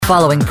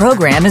following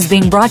program is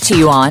being brought to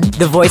you on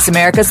the Voice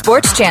America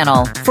Sports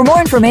Channel. For more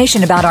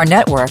information about our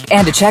network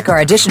and to check our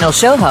additional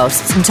show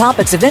hosts and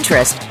topics of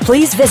interest,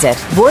 please visit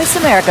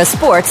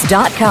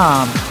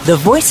voiceamericasports.com. The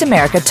Voice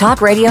America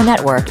Talk Radio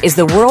Network is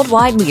the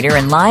worldwide leader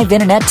in live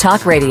Internet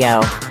talk radio.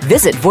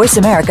 Visit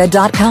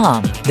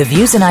voiceamerica.com. The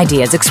views and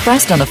ideas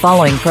expressed on the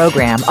following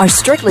program are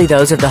strictly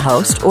those of the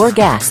host or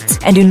guests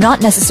and do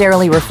not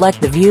necessarily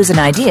reflect the views and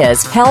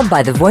ideas held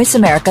by the Voice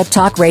America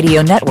Talk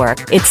Radio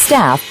Network, its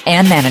staff,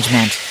 and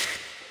management.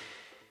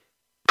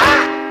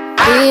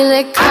 Feel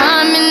it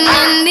coming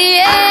in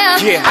the air.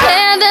 Yeah.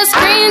 Hear the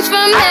screams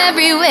from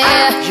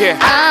everywhere. Yeah.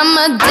 I'm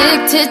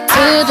addicted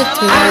to the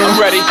thrill. I'm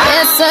ready.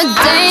 It's a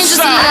dangerous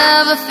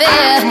love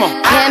affair.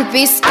 Can't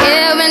be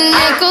scared when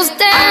it goes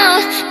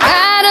down.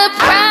 Got a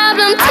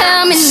problem?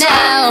 Tell me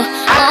now.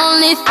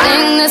 Only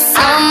thing that's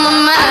on my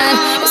mind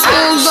is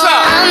who's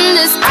gonna run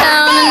this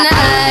town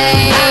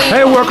tonight.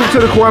 Hey, welcome to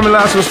the Kwamie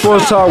Lassiter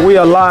Sports Talk. We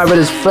are live. It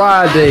is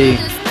Friday.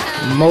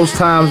 Most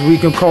times we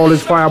can call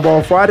this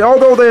Fireball Friday,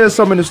 although there is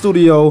some in the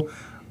studio,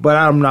 but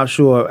I'm not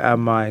sure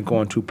am I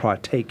going to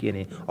partake in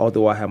it,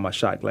 although I have my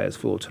shot glass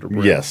full to the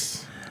brim.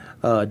 Yes.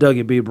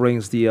 Dougie B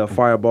brings the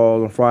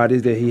Fireball on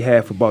Fridays that he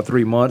had for about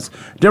 3 months.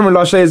 Denver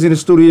Lassiter is in the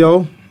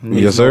studio.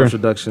 Yes, sir.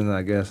 Introductions,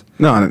 I guess.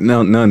 No,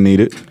 none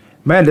needed.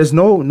 Man, there's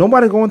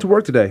nobody going to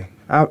work today.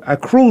 I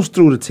cruised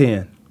through the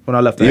 10 when I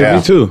left the Yeah,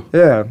 house. me too.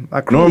 Yeah, I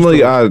cruised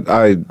Normally,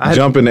 through. I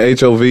jump in the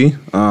HOV.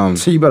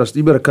 So you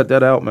better cut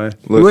that out, man.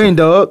 Listen, You ain't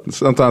Doug.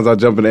 Sometimes I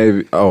jump in the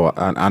AV. Oh,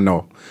 I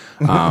know.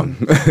 I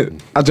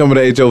jump in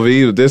the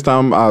HOV. This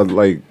time I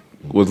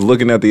was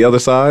looking at the other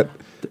side.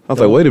 I was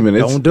like, wait a minute.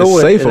 Don't do it's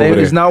it. safe over there.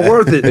 It's not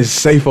worth it. It's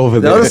safe over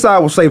The there. other side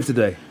was safe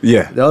today.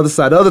 Yeah. The other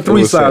side, the other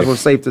three was sides safe. were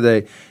safe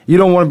today. You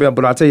don't want to be,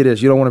 but I'll tell you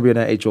this: you don't want to be in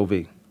that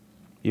HOV.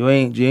 You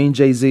ain't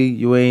Jay-Z.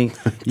 You ain't.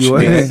 Have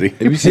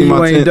you seen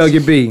my ain't tents?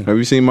 Dougie B. Have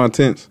you seen my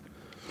tents?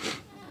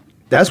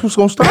 That's what's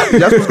gonna stop you.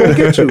 That's what's gonna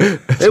get you.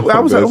 Who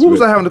was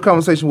bit. I having the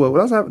conversation with? I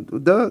was having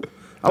with Doug.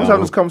 I was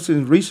having this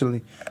conversation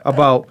recently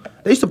about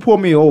they used to pull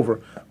me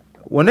over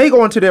when they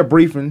go into their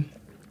briefing.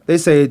 They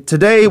say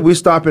today we're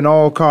stopping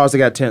all cars that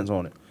got tents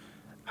on it.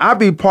 I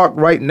be parked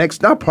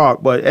not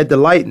parked, but at the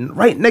light,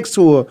 right next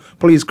to a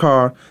police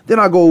car. Then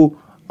I go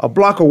a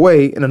block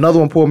away, and another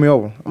one pulled me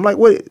over. I'm like,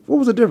 what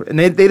was the difference? And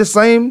they the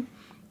same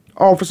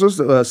officers,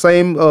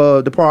 same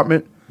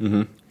department.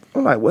 Mm-hmm.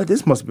 I'm like, well,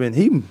 this must have been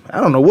he. I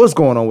don't know what's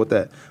going on with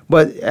that.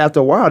 But after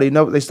a while,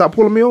 they stopped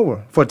pulling me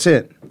over for a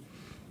tent.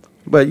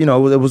 But it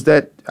was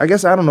that. I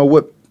guess I don't know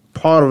what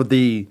part of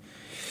the,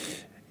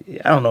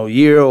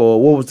 year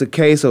or what was the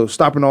case of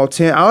stopping all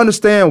 10. I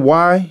understand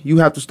why you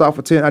have to stop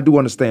for 10. I do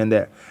understand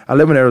that. I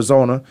live in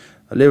Arizona.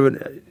 I live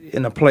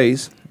in a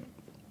place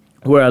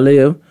where I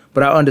live,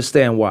 but I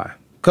understand why.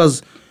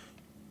 Because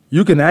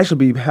you can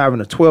actually be having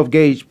a 12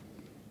 gauge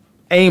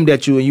aimed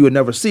at you and you would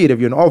never see it if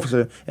you're an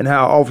officer and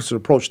how an officer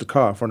approached the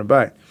car from the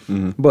back.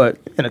 Mm-hmm. But,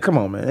 come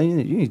on, man.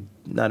 You're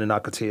not in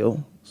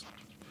Alcatel.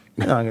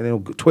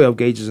 12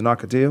 gauges in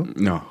Alcatel.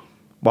 No.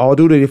 But all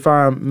do they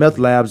find meth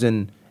labs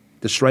in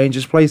the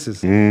strangest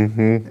places.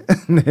 Mm-hmm.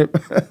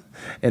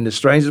 In the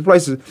strangest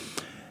places.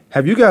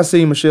 Have you guys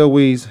seen Michelle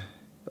Wee's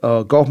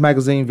Golf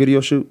Magazine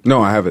video shoot?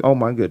 No, I haven't. Oh,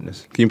 my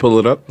goodness. Can you pull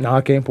it up? No,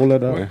 I can't pull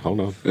that up. Wait, hold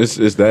on. Is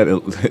that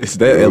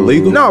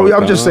illegal? No,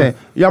 I'm just saying.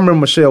 Y'all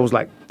remember Michelle was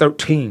like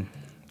 13.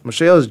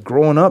 Michelle is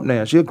growing up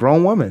now. She's a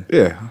grown woman.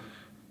 Yeah.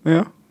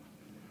 Yeah.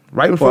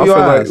 Right before your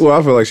eyes.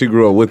 I feel like she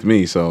grew up with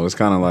me, so it's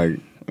kind of like,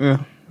 yeah.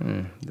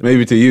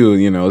 Maybe to you,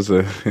 it's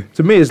a...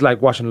 To me, it's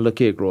like watching a little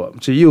kid grow up.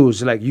 To you,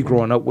 it's like you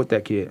growing up with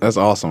that kid. That's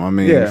awesome. I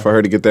mean, for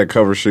her to get that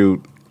cover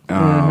shoot,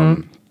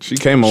 she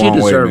came a long way, man.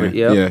 She deserved it,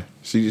 yeah. Yeah,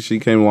 she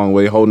came a long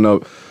way, holding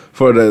up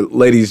for the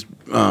ladies'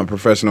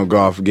 professional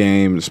golf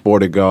game,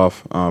 sported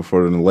golf,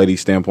 for the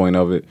ladies' standpoint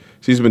of it.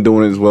 She's been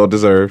doing it as well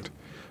deserved,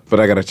 but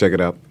I got to check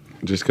it out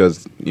just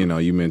because,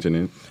 you mentioned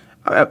it.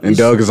 And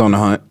Doug is on the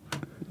hunt.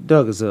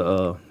 Doug is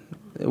a...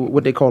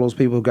 what they call those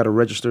people who got to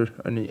register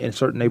in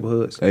certain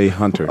neighborhoods? A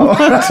hunter.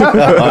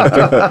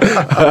 I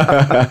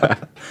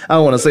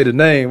don't want to say the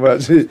name,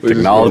 but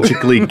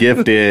Technologically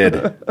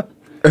gifted.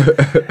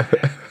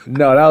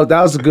 No,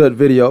 that was a good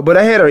video. But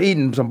I had her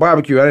eating some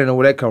barbecue. I didn't know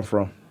where that come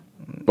from.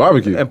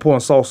 Barbecue? And pouring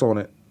sauce on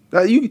it.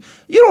 You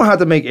don't have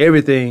to make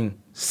everything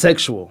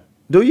sexual,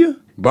 do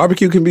you?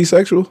 Barbecue can be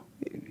sexual?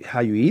 How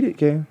you eat it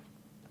can.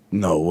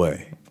 No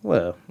way.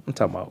 Well, I'm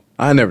talking about.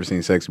 I never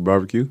seen sexy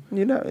barbecue.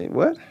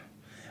 What?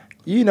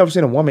 You never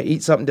seen a woman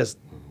eat something that's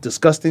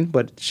disgusting,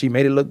 but she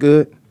made it look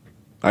good?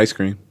 Ice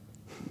cream.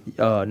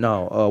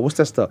 No. What's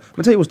that stuff? Let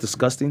me tell you what's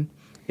disgusting.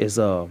 Is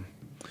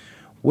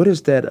what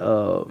is that?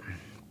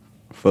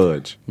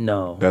 Fudge.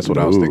 No. That's what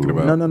I was thinking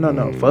about.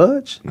 No.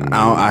 Fudge?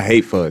 I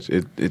hate fudge.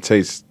 It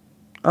tastes.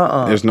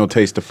 There's no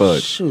taste to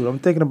fudge. Shoot, I'm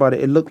thinking about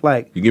it. It looked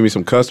like. You give me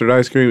some custard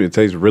ice cream. It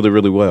tastes really,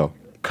 really well.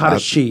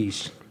 Cottage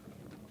cheese.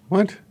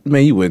 What?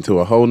 Man, you went to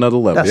a whole nother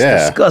level.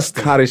 That's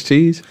disgusting. Cottage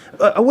cheese?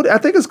 I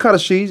think it's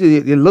cottage cheese.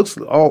 It looks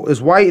it's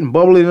white and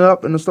bubbling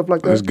up and stuff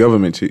like that. It's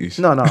government cheese.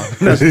 No,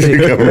 that's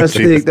thick. That's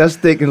thick. That's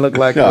thick and look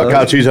like. No,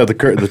 cottage cheese has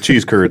the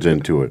cheese curds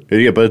into it.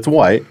 Yeah, but it's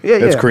white. Yeah,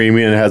 It's yeah.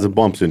 creamy and it has the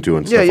bumps into it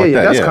and stuff like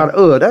that. That's kind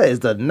of that is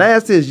the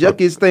nastiest,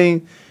 yuckiest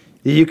thing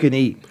that you can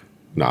eat.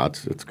 No,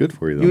 it's good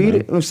for you though. You eat man.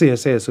 it? Let me see it.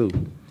 Say it's who?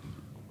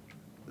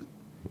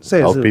 Say it's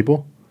Health who?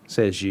 people?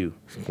 Says you.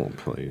 Oh,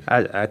 please.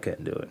 I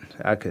couldn't do it.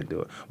 I couldn't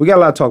do it. We got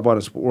a lot to talk about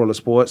in the world of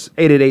sports.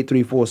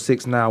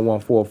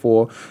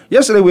 888-346-9144.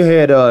 Yesterday we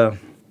had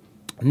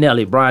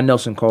Nelly, Brian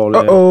Nelson called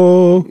in.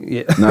 Oh,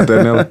 Yeah. not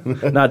that Nelly.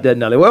 Not that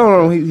Nelly. Well, I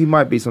don't know, he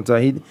might be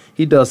sometime.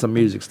 He does some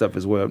music stuff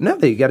as well.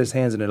 Nelly got his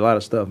hands in a lot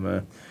of stuff,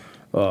 man.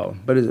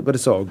 But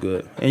it's all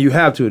good. And you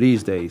have to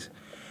these days.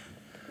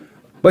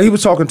 But he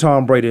was talking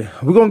Tom Brady.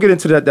 We're going to get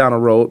into that down the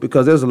road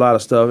because there's a lot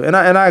of stuff. And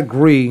I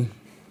agree.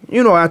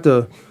 You know,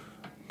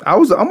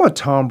 I'm a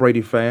Tom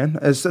Brady fan.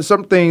 As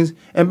some things,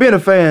 and being a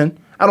fan,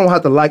 I don't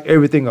have to like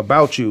everything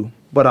about you,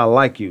 but I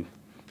like you. You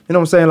know what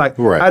I'm saying? Like,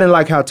 right. I didn't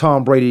like how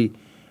Tom Brady,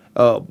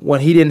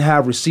 when he didn't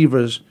have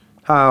receivers,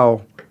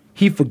 how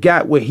he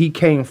forgot where he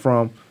came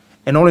from,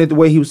 and only the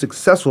way he was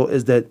successful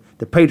is that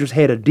the Patriots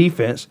had a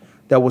defense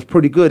that was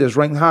pretty good, that's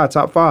ranked high,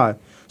 top 5.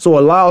 So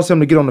it allows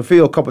him to get on the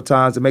field a couple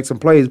times and make some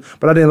plays,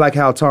 but I didn't like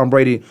how Tom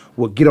Brady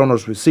would get on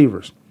those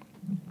receivers.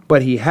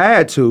 But he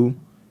had to,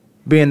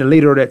 being the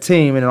leader of that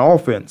team in an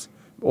offense,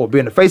 or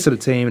being the face of the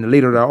team and the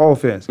leader of that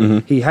offense.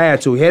 Mm-hmm. He had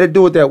to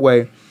do it that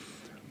way.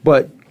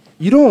 But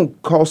you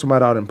don't call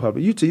somebody out in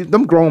public.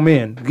 Them grown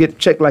men get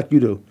checked like you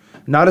do.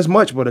 Not as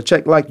much, but a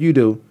check like you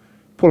do.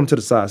 Pull them to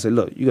the side and say,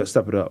 look, you got to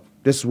step it up.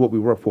 This is what we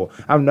work for.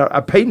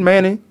 Peyton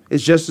Manning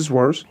is just as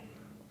worse.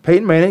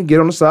 Peyton Manning get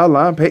on the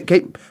sideline.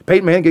 Peyton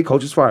Manning get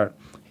coaches fired.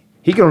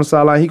 He get on the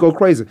sideline. He go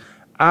crazy.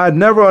 I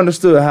never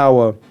understood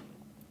how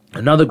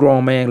another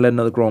grown man let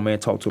another grown man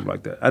talk to him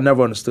like that. I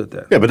never understood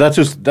that. Yeah, but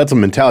that's a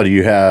mentality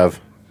you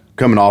have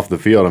coming off the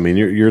field. I mean,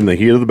 you're in the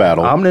heat of the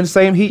battle. I'm in the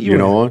same heat you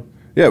know what?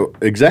 Yeah,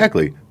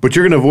 exactly. But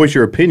you're going to voice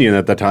your opinion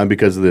at that time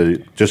because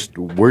of just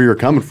where you're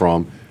coming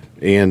from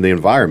and the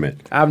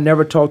environment. I've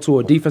never talked to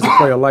a defensive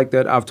player like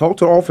that. I've talked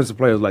to offensive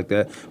players like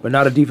that, but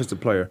not a defensive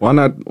player. Why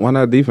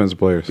not defensive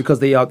players? Because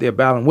they out there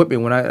battling with me.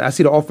 When I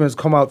see the offense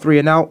come out 3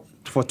 and out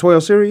for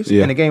 12 series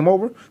and the game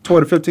over,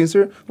 12 to 15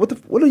 series,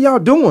 what are y'all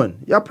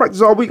doing? Y'all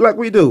practice all week like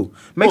we do.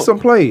 Make some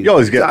plays. You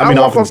always get. I mean,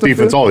 offense,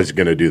 defense, always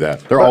going to do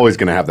that. They're always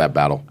going to have that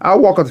battle. I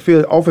walk off the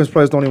field. Offense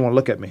players don't even want to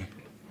look at me.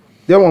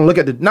 They don't want to look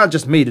at not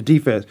just me, the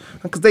defense,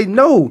 because they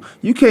know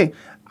you can't.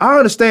 I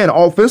understand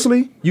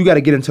offensively, you got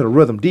to get into the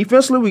rhythm.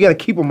 Defensively, we got to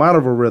keep them out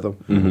of a rhythm.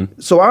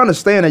 Mm-hmm. So I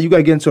understand that you got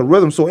to get into a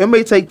rhythm. So it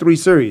may take 3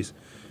 series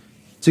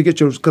to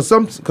get your, because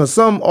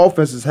some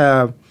offenses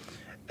have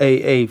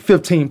a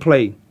 15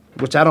 play,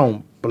 which I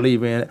don't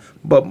believe in.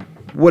 But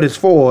what it's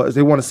for is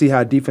they want to see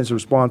how defense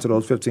respond to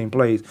those 15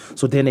 plays.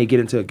 So then they get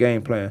into a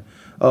game plan.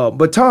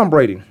 But Tom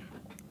Brady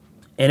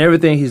and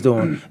everything he's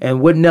doing,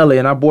 and with Nelly,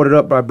 and I brought it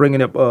up by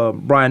bringing up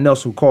Brian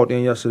Nelson, who called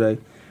in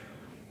yesterday.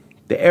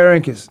 The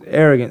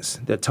arrogance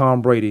that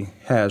Tom Brady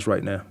has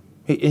right now,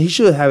 he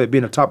should have it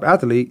being a top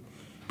athlete,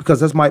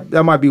 because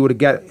that might be what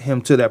got him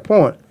to that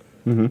point.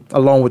 Mm-hmm.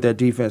 Along with that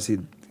defense, he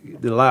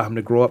allowed him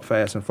to grow up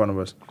fast in front of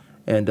us,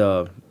 and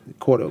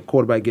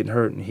quarterback getting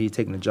hurt and he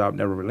taking the job,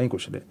 never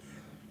relinquishing it.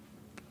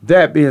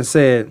 That being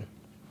said,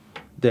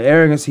 the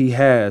arrogance he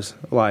has,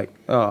 like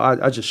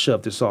I just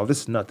shoved this off.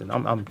 This is nothing.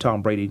 I'm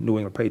Tom Brady, New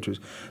England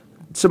Patriots.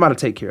 Somebody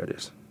take care of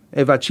this.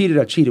 If I cheated,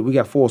 I cheated. We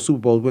got 4 Super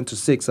Bowls, went to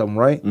 6 of them,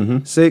 right?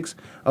 Mm-hmm. 6.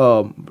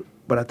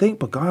 But I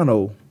think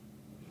Pagano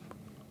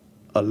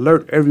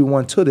alert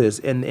everyone to this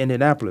in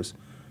Indianapolis.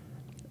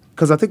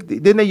 Because I think,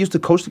 didn't they used to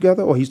coach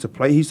together, or he used to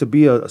play? He used to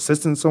be an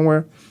assistant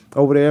somewhere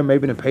over there,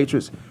 maybe in the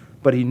Patriots.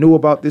 But he knew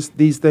about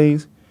these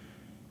things.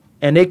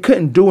 And they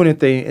couldn't do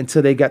anything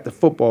until they got the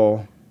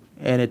football.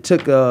 And it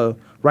took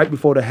right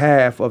before the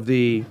half of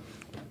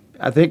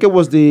I think it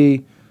was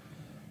the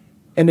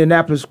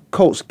Indianapolis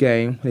Colts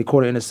game, they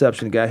caught an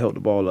interception. The guy held the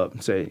ball up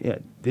and said, yeah,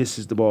 this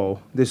is the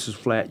ball. This is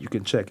flat. You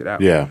can check it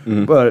out. Yeah.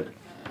 Mm-hmm. But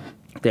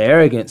the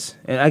arrogance,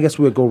 and I guess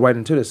we'll go right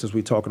into this since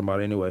we're talking about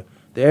it anyway,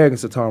 the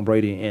arrogance of Tom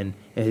Brady and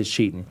his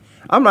cheating.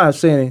 I'm not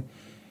saying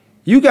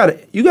you got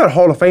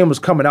Hall of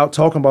Famers coming out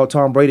talking about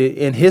Tom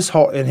Brady in his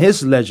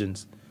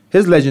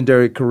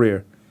legendary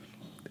career.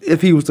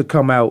 If he was to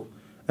come out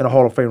in a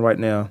Hall of Fame right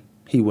now,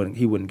 he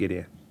wouldn't get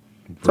in.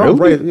 Tom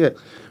Brady, yeah.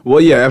 Well,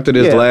 yeah. After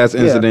this last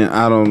incident,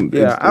 I don't.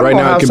 Yeah, I don't right know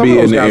now, how it could some be of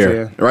in those the guys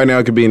air. are. Right now,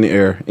 it could be in the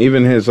air.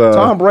 Even his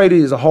Tom Brady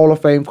is a Hall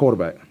of Fame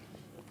quarterback.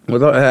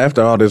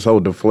 After all this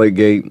whole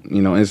Deflategate,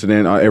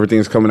 incident,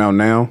 everything's coming out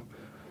now.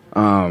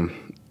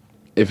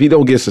 If he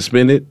don't get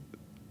suspended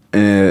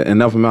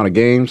enough amount of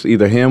games,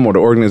 either him or the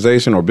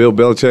organization or Bill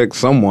Belichick,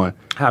 someone.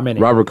 How many?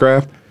 Robert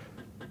Kraft.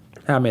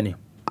 How many?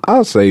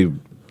 I'll say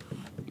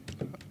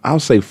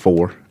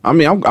 4. I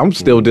mean, I'm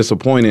still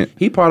disappointed.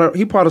 He part of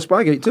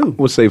Spygate too.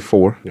 We'll say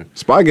 4. Yeah.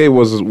 Spygate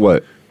was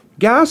what?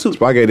 Guys who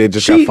Spygate, they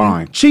just got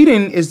fined.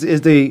 Cheating is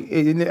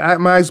the.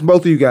 I'm asking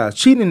both of you guys.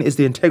 Cheating is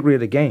the integrity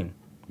of the game.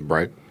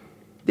 Right.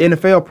 the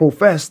NFL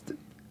professed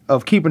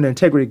of keeping the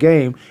integrity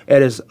game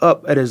at its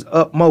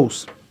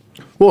utmost.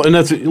 Well,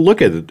 and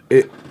look at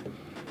it.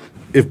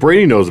 If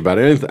Brady knows about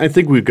it, I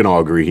think we can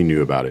all agree he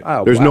knew about it.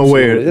 Oh, There's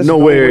absolutely. no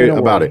way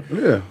about it.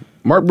 Yeah.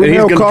 Mark And he's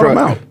Brunell gonna called him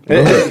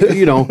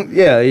out.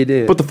 Yeah, he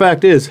did. But the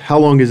fact is, how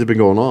long has it been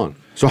going on?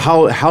 So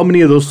how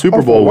many of those Super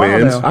for a Bowl while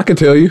wins? now. I can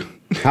tell you.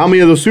 How many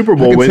of those Super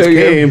Bowl can wins tell you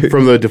came every-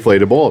 from the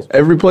deflated balls?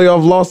 Every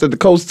playoff loss that the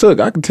coach took,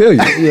 I can tell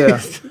you. Yeah,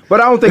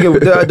 but I don't think it,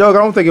 Doug. I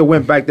don't think it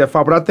went back that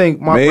far. But I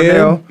think Mark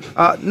Man.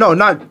 Brunell. No,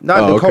 not the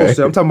okay. coach.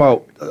 I'm talking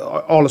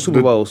about all the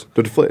Super Bowls.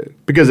 The deflated.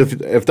 Because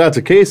if that's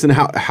the case, then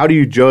how do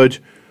you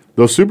judge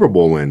those Super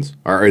Bowl wins?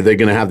 Are they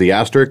going to have the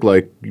asterisk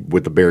like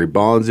with the Barry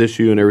Bonds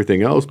issue and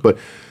everything else? But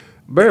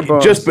Barry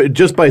Bonds.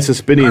 just by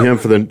suspending him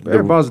for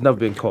Barry Bonds has never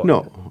been caught.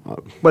 no,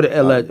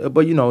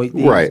 but you know, he's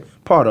Right.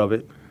 part of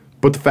it.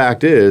 but the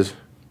fact is,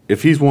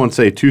 if he's won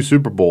say 2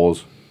 Super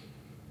Bowls,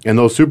 and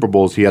those Super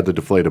Bowls he had the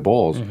deflated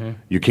balls,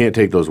 you can't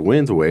take those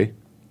wins away.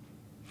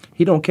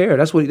 He don't care.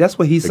 That's what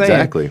he's saying.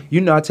 Exactly.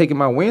 You're not taking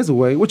my wins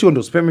away. What you gonna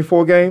do? Suspend me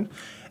 4 games?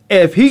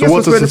 If he gets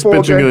what's the suspended 4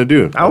 games, suspension gonna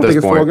do I don't at think this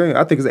it's 4 point? games.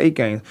 I think it's 8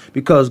 games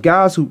because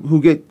guys who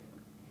get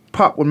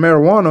popped with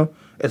marijuana,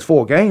 it's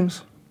 4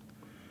 games.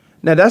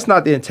 Now that's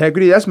not the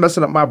integrity. That's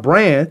messing up my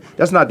brand.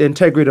 That's not the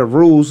integrity of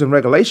rules and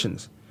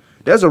regulations.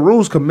 There's a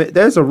rule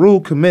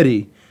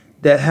committee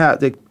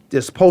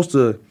that's supposed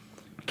to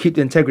keep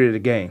the integrity of the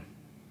game.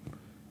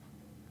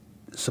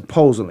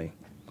 Supposedly.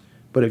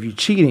 But if you're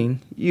cheating,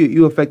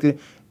 you affected,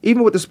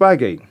 even with the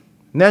Spygate.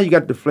 Now you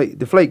got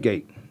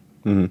Deflategate.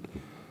 Mm-hmm.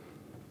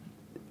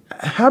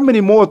 How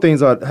many more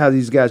things have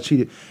these guys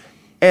cheated?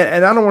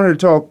 And I don't want her to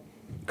talk,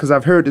 because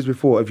I've heard this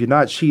before. If you're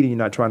not cheating, you're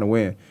not trying to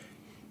win.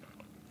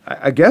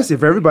 I guess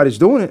if everybody's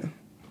doing it,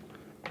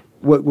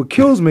 what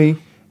kills me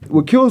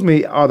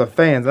are the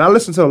fans. And I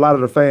listen to a lot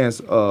of the fans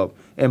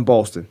in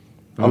Boston.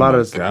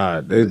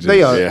 God,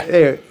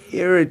 They're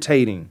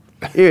irritating.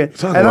 Talk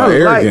about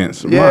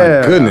arrogance. My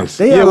goodness.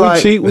 They Yeah, are we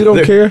like- cheat. We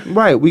don't care.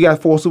 Right, we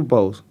got 4 Super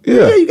Bowls.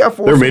 Yeah. You got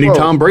 4 There are Super many Bowls.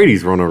 Tom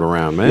Brady's running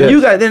around, man.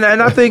 You got, and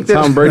I think that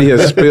Tom Brady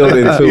has spilled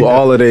into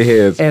all of their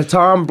heads. and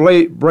Tom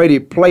Brady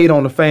played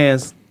on the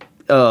fans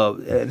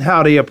and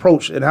how they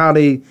approach and how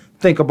they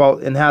think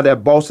about and how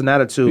that Boston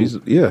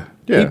attitude. Yeah.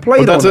 Yeah, He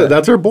played but on that.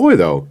 that's her boy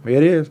though.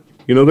 It is.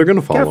 You know they're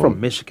gonna follow. Guy from him.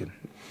 Michigan.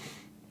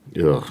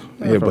 Ugh.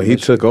 Yeah, but he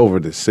took over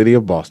the city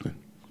of Boston.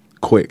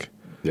 Quick.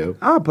 Yeah.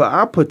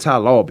 I put Ty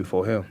Law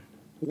before him.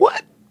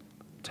 What?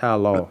 Ty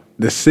Law.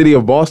 The city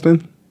of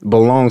Boston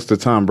belongs to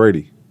Tom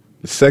Brady.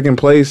 The second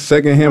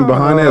him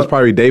behind that is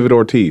probably David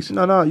Ortiz.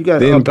 No, you got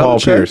Then Paul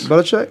Pierce.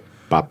 Belichick.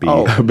 Papi.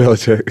 Oh.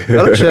 Belichick.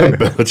 Belichick.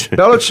 Belichick.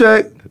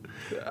 Belichick.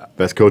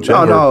 Best coach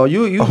No, ever. no,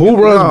 you. Who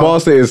runs no.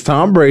 Boston is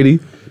Tom Brady,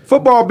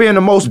 Football being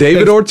the most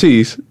David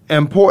Ortiz,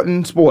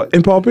 important sport.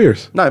 and Paul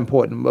Pierce. Not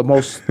important, but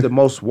the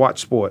most watched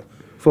sport.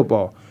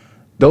 Football.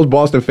 Those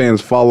Boston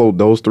fans follow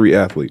those 3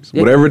 athletes.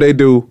 Yeah. Whatever they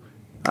do.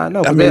 I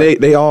know. I but mean,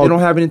 they all. They don't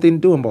have anything to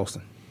do in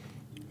Boston.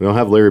 They don't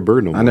have Larry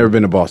Bird no more. I never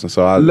been to Boston,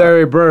 so I.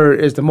 Larry Bird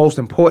is the most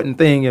important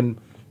thing in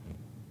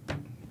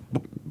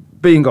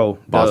bingo.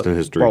 Boston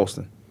history.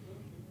 Boston.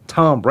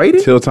 Tom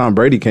Brady. Till Tom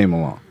Brady came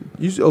along.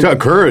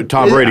 Current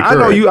Tom Brady. I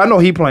know current. you. I know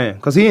he playing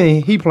because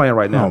he playing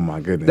right now. Oh, my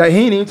goodness. That he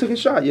ain't even took his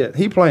shot yet.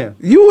 He playing.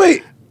 You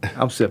ain't.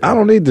 I'm sipping. I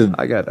don't need to.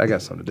 I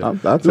got something to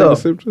do. I'll take a Look,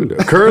 sip too.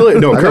 Currently,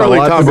 no. I got a Currently,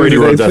 lot Tom to do Brady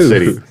today, runs that too.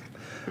 city.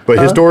 But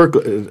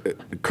historically,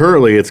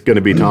 currently, it's going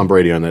to be Tom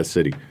Brady on that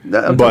city. I'm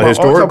talking But about-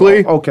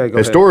 historically, okay, go ahead.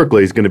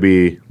 historically, it's going to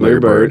be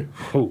Larry Bird.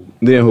 Who?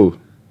 Then who?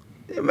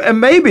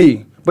 And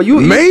maybe, but you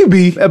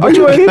Maybe. but Are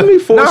you ain't- kidding me?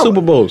 4 No.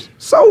 Super Bowls.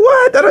 So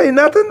what? That ain't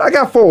nothing. I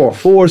got 4.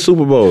 4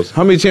 Super Bowls.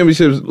 How many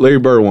championships Larry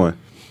Bird won?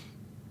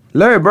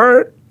 Larry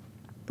Bird,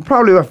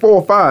 probably like 4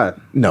 or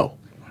 5. No.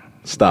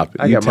 Stop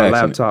it. I You got my taxing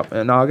it. laptop,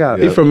 and no, I got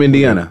He from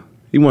Indiana.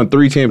 He won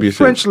 3 championships.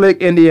 French Lick,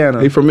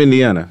 Indiana. He from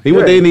Indiana. He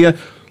went to Yeah. Indiana.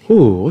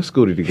 Ooh, what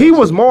school did he go He to?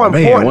 was more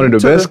Man, important one of the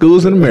to best the-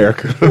 schools in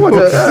America. He went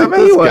to,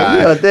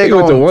 He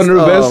went to one of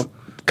the best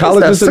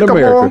colleges in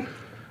America.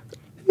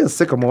 He's a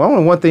Sycamore.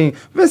 Only one thing.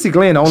 Vince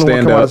Glenn, the only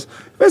Stand one come up. out.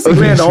 Vince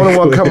Glenn, the only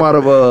one come out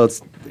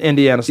of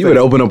Indiana State. You better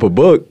open up a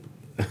book.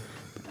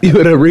 You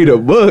better read a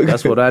book.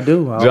 That's what I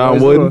do. I John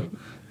always Wooden. do.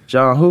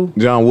 John who?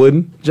 John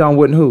Wooden. John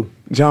Wooden who?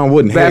 John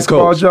Wooden, head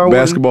Basketball coach. John Wooden?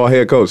 Basketball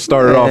head coach.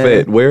 Started off Man.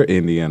 at where?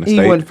 Indiana He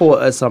State. went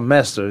for a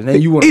semester, and then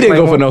you want. He didn't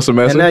go for no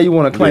semester. and now you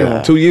want to claim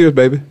him. 2 years,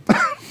 baby.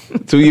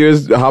 2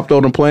 years, hopped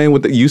on a plane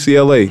with the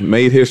UCLA,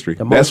 made history.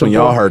 The That's most when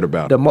y'all important- heard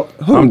about the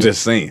it. who? I'm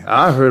just saying.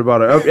 I heard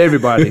about it.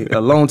 Everybody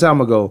a long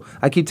time ago.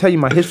 I keep telling you,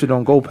 my history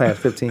don't go past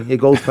 15. It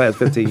goes past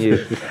 15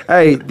 years.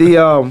 Hey,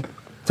 the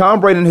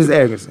Tom Brady and his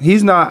arrogance.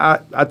 He's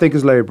not. I think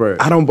it's Larry Bird.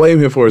 I don't blame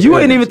him for his You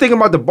ain't arrogance. even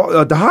thinking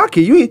about the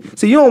hockey. You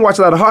don't watch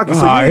a lot of hockey, so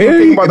Ah, you ain't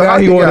thinking about the now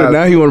hockey he want guys.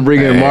 now he want to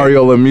bring in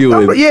Mario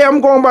Lemieux. and- Yeah,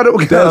 I'm going by the.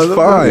 That's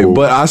fine,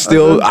 but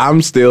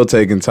I'm still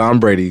taking Tom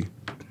Brady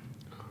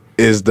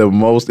is the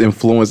most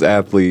influenced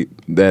athlete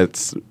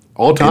that's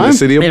All in time? the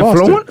city of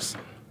Boston. Influence.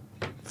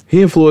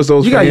 He influenced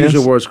those You fans. gotta use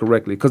your words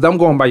correctly, because I'm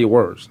going by your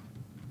words.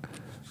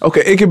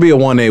 Okay, it could be a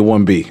 1A,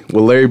 1B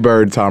with Larry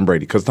Bird, Tom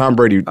Brady. Because Tom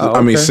Brady, Oh,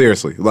 I mean, okay.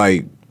 seriously,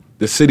 like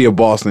the city of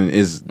Boston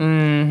is.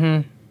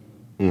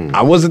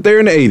 I wasn't there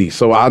in the 80s,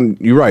 so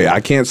you're right. I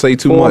can't say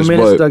too 4 much.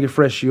 minutes, But Dougie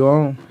Fresh, you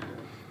on?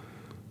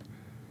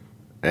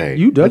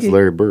 Hey, that's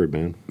Larry Bird,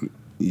 man.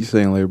 You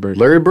saying Larry Bird?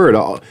 Larry Bird.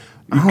 I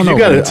don't know.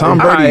 Man. Tom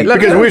Brady.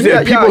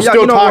 Because people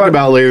still talk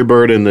about Larry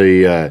Bird and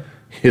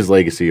his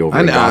legacy over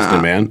in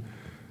Boston, man.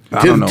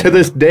 To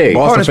this day,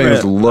 Boston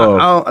fans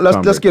love.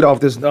 Let's get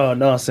off this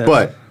nonsense.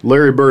 But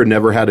Larry Bird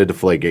never had a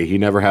Deflategate. He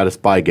never had a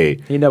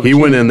Spygate. He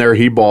went in there.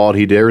 He balled.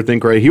 He did everything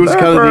great. He was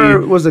Larry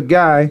Bird was a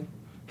guy.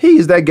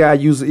 He's that guy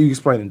you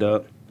explaining,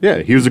 Doug. Yeah,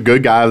 he was a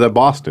good guy of that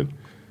Boston.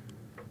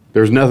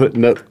 There's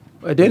nothing.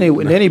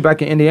 Then he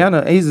back in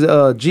Indiana. He's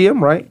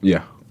GM, right?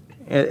 Yeah.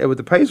 And with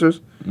the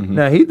Pacers.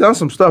 Now he done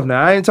some stuff.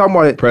 Now I ain't talking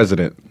about it.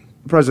 President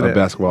of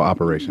basketball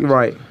operations.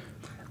 Right.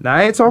 Now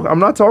I'm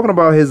not talking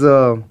about his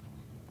off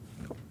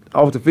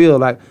the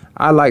field. Like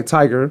I like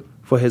Tiger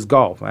for his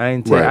golf. I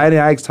didn't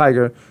ask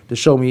Tiger to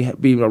show me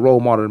being a role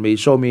model to me.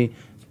 Show me.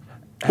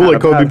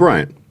 Like Kobe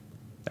Bryant.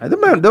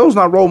 Those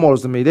not role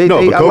models to me. But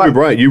Kobe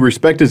Bryant, you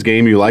respect his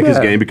game, you like his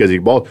game because he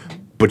balled,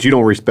 but you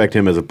don't respect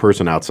him as a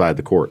person outside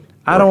the court.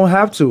 I don't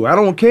have to. I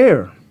don't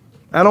care.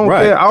 I don't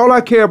care. All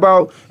I care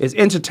about is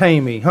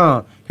entertain me,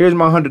 huh? Here's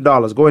my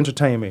 $100. Go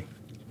entertain me.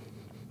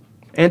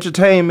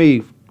 Entertain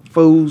me,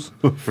 fools.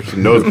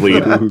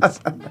 Nosebleed.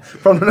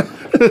 From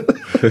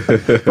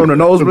the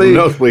nosebleed.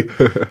 Nosebleed.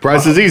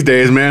 Prices these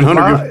days, man.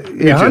 100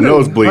 get you a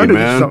nosebleed,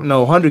 man.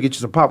 100 get you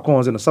some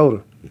popcorns and a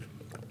soda.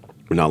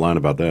 We're not lying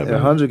about that, man.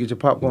 100 get your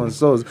popcorn and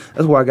sodas.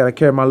 That's why I got to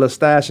carry my little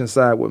stash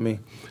inside with me.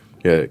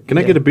 Yeah. Can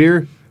I get a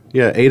beer?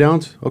 Yeah, 8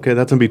 ounce? Okay,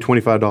 that's going to be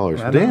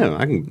 $25. Damn,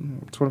 I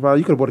can... $25,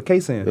 you could have bought a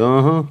case in.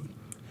 Uh-huh.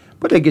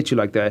 But they get you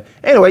like that.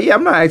 Anyway,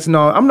 I'm not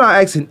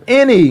asking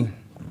any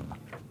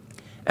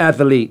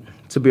athlete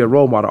to be a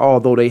role model,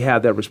 although they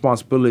have that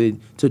responsibility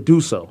to do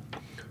so.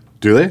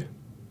 Do they?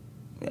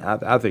 Yeah,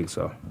 I think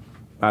so.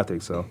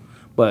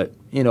 But,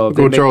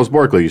 what Charles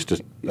Barkley used to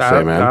say,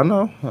 man.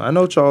 I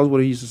know Charles,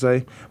 what he used to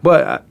say.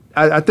 But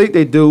I think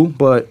they do,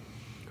 but,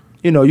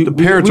 the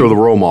parents are the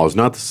role models,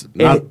 not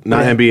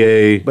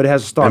NBA, but it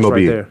has to start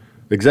right there.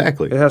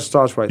 Exactly. It has to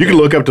start right there. You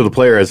can look up to the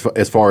player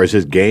as far as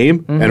his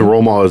game, and a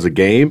role model is a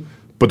game,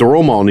 but the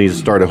role model needs to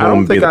start at home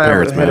and be the parents, man. I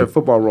don't think I had a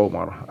football role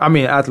model. I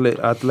mean,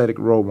 athletic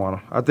role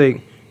model. I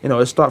think,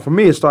 it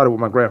started with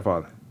my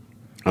grandfather.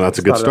 Oh, that's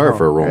a good start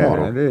for a role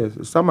model. It is.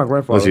 It started with my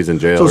grandfather. Unless he's in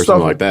jail or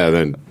something like that,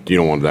 then you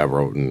don't want that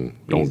road, and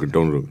don't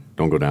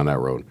go down that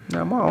road.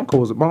 Now, my uncle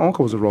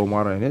was a role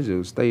model, and he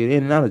just stayed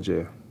in and out of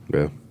jail.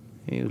 Yeah.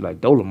 He was like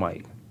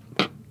Dolomite.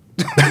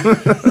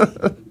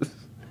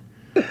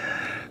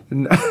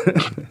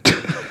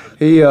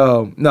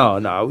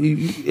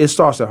 It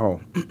starts at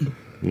home.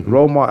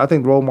 Role model. I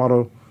think role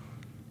model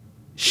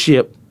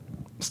ship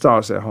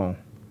starts at home.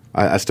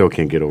 I still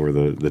can't get over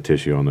the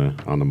tissue on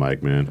the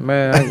mic, man.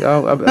 Man,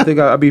 I think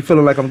I be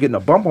feeling like I'm getting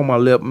a bump on my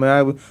lip,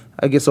 man.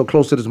 I get so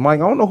close to this mic. I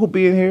don't know who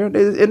be in here.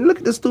 And look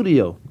at the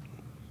studio.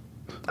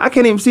 I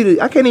can't even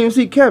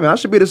see Kevin. I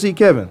should be able to see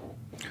Kevin.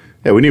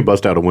 Yeah, we need to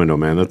bust out a window,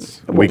 man.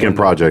 That's a weekend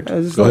project.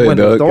 Go ahead,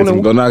 Doug.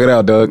 Go knock it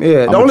out, Doug.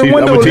 Yeah, the only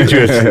window. I'm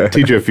gonna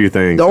teach you a few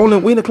things.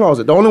 We in the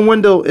closet. The only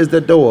window is the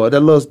door, that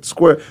little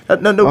square. I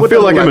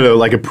feel like I'm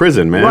in a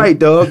prison, man. Right,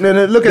 Doug. Then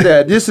look at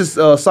that. This is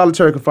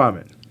solitary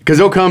confinement. Because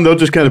they'll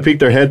just kind of peek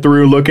their head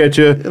through, look at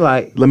you,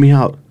 like, let me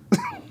out.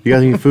 You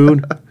got any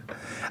food?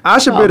 I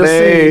should be able to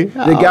see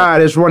the guy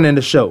that's running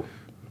the show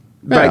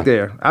back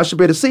there. I should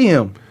be able to see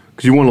him.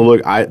 Because you want to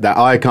look, that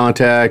eye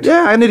contact.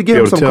 Yeah, I need to give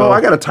him some code.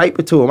 I got to type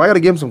it to him. I got to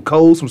give him some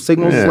codes, some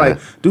signals. Yeah. It's like,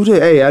 do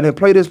that. Hey, I didn't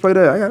play this, play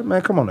that.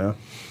 Man, come on now.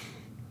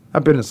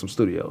 I've been in some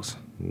studios.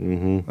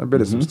 I've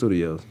been in some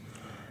studios.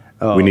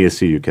 We need to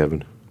see you,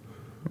 Kevin.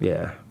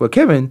 Yeah. Well,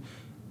 Kevin,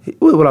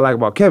 what I like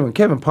about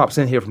Kevin pops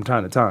in here from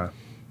time to time.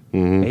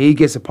 And he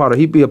gets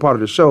he be a part of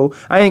the show.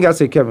 I ain't got to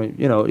say Kevin,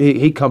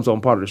 he comes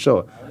on part of the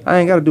show. I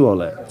ain't got to do all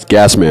that. It's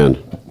Gas Man.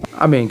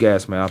 I mean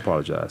Gas Man, I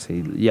apologize.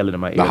 He yelling in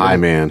my ear. The high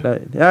man.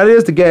 That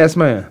is the Gas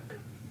Man.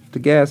 The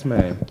Gas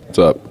Man. What's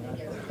up?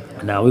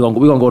 Now we're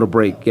gonna go to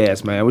break,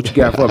 Gas Man. What you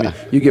got for me?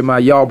 You get my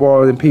y'all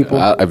boys and people.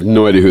 I have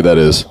no idea who that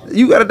is.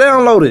 You gotta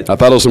download it. I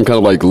thought it was some kind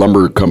of like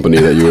lumber company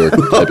that you were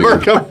typing.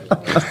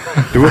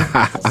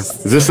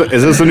 Is this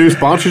a new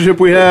sponsorship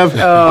we have?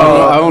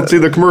 I don't see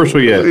the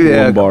commercial yet.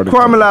 Yeah.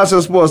 Kwamie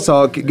Lassiter Sports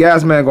Talk.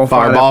 Gas Man gonna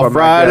find Fireball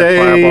Friday.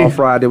 Fireball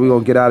Friday. We're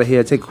gonna get out of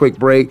here. Take a quick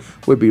break.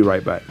 We'll be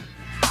right back.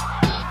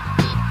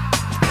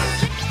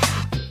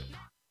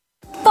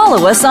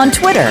 Follow us on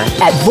Twitter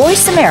at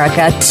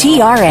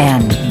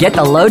VoiceAmericaTRN. Get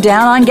the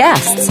lowdown on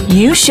guests,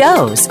 new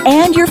shows,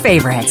 and your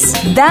favorites.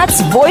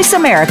 That's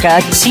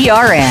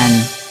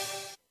VoiceAmericaTRN.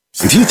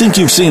 If you think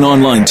you've seen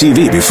online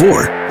TV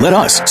before, Let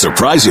us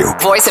surprise you.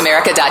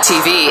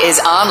 VoiceAmerica.tv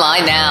is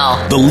online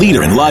now. The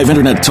leader in live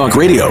internet talk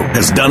radio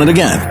has done it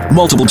again.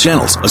 Multiple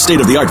channels, a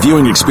state-of-the-art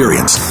viewing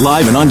experience,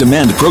 live and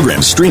on-demand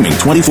programs streaming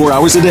 24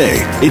 hours a day.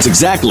 It's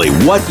exactly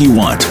what you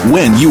want,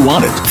 when you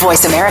want it.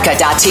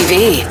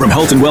 VoiceAmerica.tv. From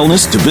health and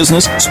wellness to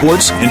business,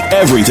 sports, and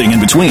everything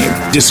in between.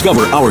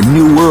 Discover our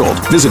new world.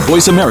 Visit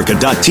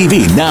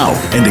VoiceAmerica.tv now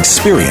and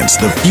experience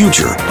the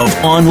future of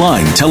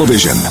online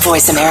television.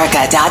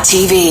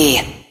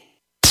 VoiceAmerica.tv.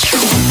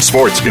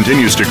 Sports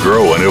continues to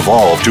grow and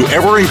evolve to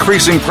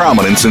ever-increasing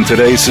prominence in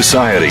today's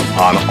society.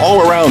 On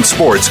All Around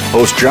Sports,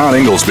 host John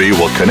Inglesby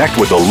will connect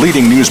with the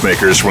leading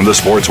newsmakers from the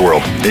sports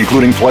world,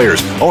 including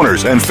players,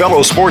 owners, and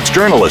fellow sports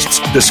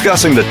journalists,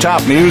 discussing the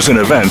top news and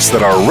events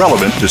that are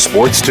relevant to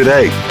sports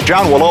today.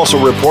 John will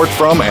also report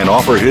from and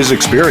offer his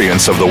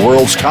experience of the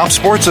world's top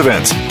sports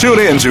events. Tune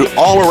in to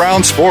All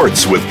Around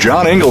Sports with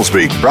John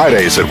Inglesby,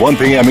 Fridays at 1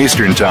 p.m.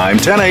 Eastern Time,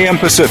 10 a.m.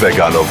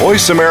 Pacific on the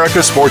Voice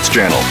America Sports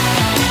Channel.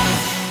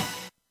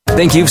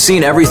 Think you've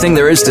seen everything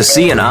there is to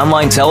see in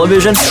online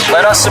television?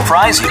 Let us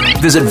surprise you.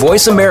 Visit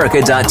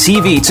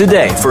VoiceAmerica.tv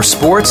today for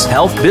sports,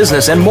 health,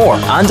 business, and more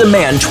on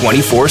demand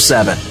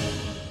 24/7.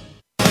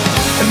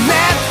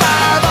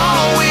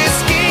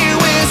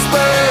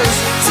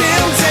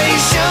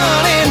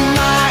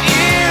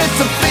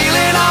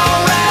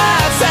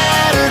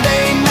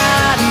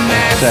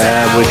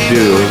 That we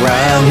do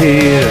around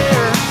here.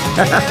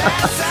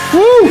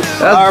 Woo!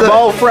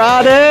 Fireball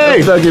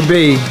Friday! Dougie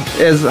B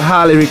is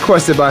highly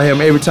requested by him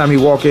every time he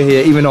walk in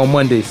here, even on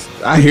Mondays.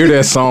 I hear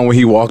that song when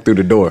he walked through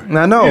the door.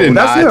 I know,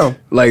 that's him.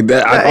 Like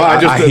that,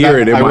 I hear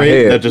it in my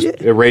head. That just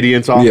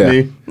radiance off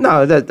me.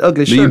 No, that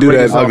ugly shirt. Do you do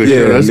that? Ugly Yeah,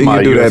 shirt. That's do my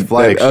you do US that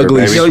flag shirt,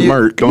 ugly baby.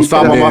 smirk? Don't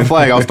stomp on my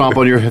flag. I'll stomp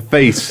on your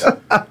face.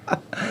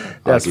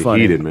 That's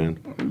funny. Heated, man.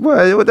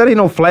 Well, that ain't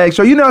no flag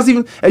show. You know,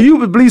 even if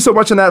you believe so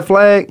much in that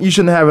flag, you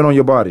shouldn't have it on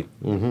your body.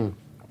 Mm-hmm.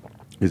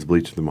 He's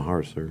bleached to my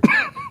heart, sir.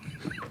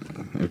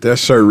 If that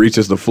shirt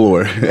reaches the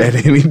floor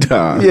at any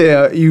time.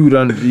 Yeah, you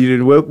done.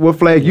 What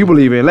flag you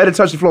believe in? Let it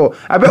touch the floor.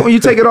 I bet when you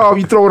take it off,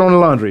 you throw it on the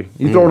laundry.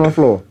 You throw it on the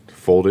floor.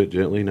 Fold it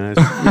gently, nice.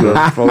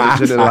 Fold it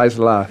gently, nice,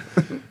 lie.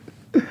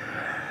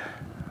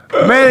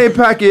 Manny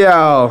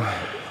Pacquiao.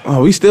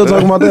 Oh, we still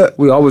talking about that?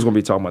 We always gonna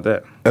be talking about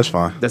that. That's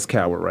fine. That's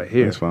coward right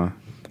here. That's fine.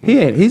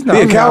 He's not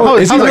a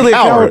coward. Is he really a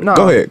coward? No.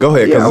 Go ahead.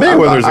 Yeah,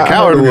 Mayweather's a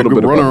coward a little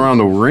bit running around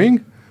the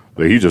ring.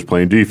 But he's just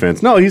playing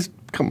defense. No,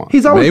 come on.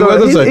 He's always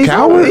Mayweather's a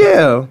coward.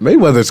 Yeah.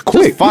 Mayweather's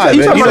quick. Five.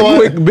 You talking about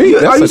quick beat.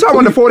 Are you talking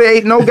about the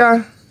 48-0 guy?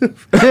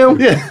 Him?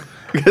 Yeah.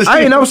 I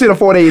ain't never seen a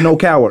 48-0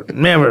 coward.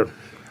 Never.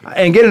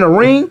 And get in the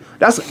ring,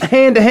 that's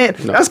hand to hand.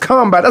 No. That's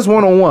combat. That's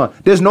one-on-one.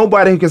 There's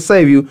nobody who can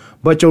save you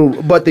but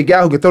the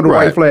guy who can throw the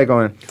right flag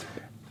on.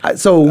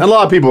 So and a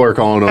lot of people are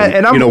calling him.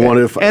 And I'm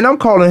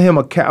calling him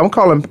I'm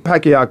calling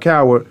Pacquiao a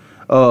coward,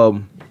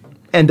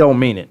 and don't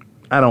mean it.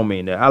 I don't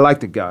mean that. I like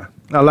the guy.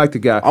 I want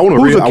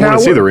to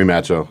see the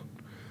rematch though.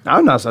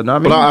 I'm not.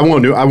 But I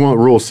want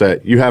rule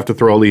set. You have to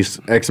throw at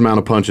least X amount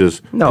of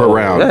punches per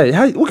round.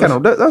 Hey, what kind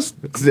of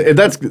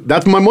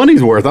that's my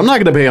money's worth. I'm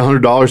not going to pay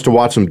 $100 to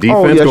watch some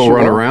defense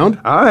run around.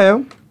 I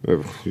am.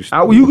 You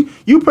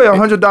pay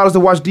 $100 to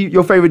watch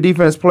your favorite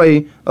defense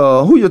play.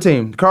 Who your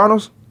team?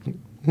 Cardinals.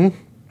 I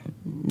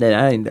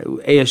ain't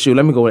ASU.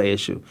 Let me go with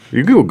ASU.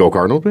 You can go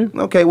Cardinals, man.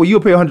 Okay, well, you'll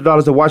pay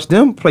 $100 to watch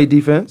them play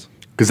defense.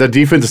 Because that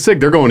defense is sick.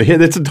 They're going to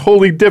hit. It's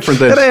totally different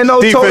than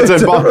defense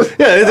and ball.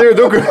 Yeah, they're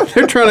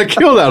trying to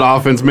kill that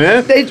offense,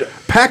 man.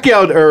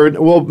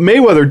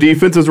 Mayweather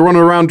defense is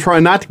running around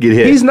trying not to get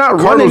hit. He's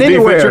not running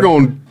anywhere.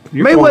 Defense,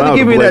 you're Mayweather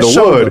give you that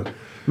shoulder.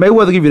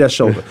 Mayweather give you that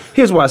shoulder.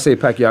 Here's why I say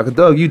Pacquiao. Because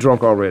Doug, you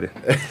drunk already.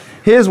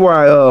 Here's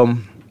why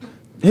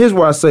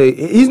I say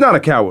he's not a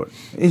coward.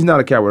 He's not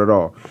a coward at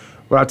all.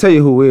 But I'll tell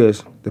you who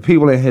is. The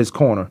people in his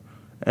corner.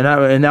 And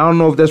I don't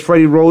know if that's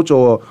Freddie Roach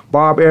or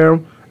Bob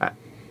Arum.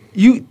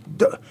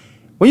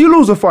 When you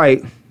lose a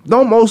fight,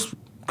 don't most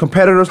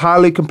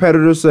highly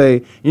competitors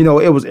say,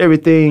 it was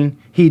everything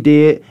he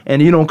did,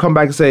 and you don't come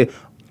back and say,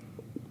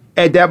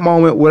 at that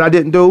moment, what I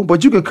didn't do,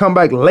 but you can come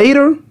back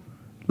later,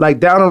 like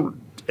down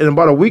in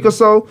about a week or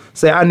so,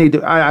 say,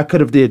 I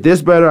could have did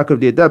this better, I could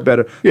have did that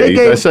better. Yeah, you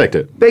dissect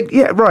it.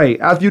 Right,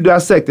 after you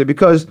dissect it,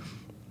 because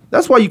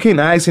that's why you can't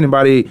ask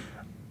anybody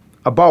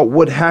about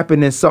what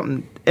happened in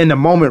something in the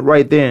moment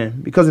right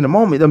then, because in the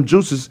moment, them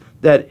juices,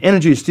 that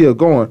energy is still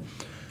going.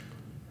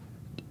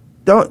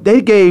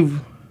 They gave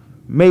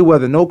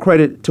Mayweather no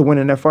credit to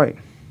winning that fight.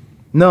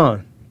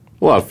 None.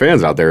 A lot of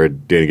fans out there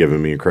didn't give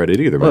him any credit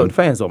either, man. Well, the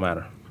fans don't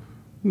matter.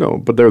 No,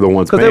 but they're the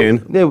ones paying.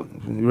 They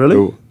really?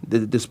 No,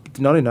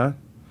 they're not.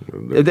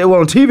 If they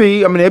were on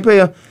TV, they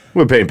pay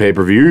We're paying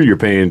pay-per-view. You're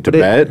paying to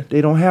bet. They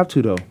don't have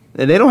to, though.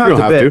 And they don't have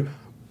to bet.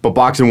 But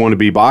boxing wouldn't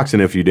be boxing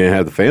if you didn't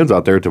have the fans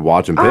out there to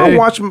watch and pay. I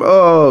watch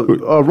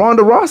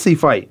Ronda Rousey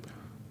fight.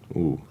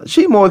 Ooh.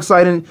 She's more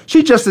exciting.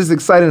 She's just as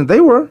exciting as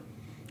they were.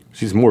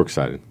 She's more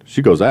excited.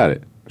 She goes at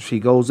it. She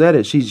goes at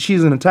it.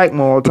 She's in attack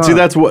mode all the time. See,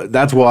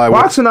 that's why.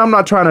 Boxing, I'm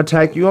not trying to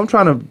attack you. I'm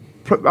trying to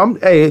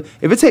Hey,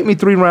 if it take me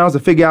 3 rounds to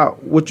figure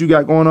out what you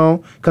got going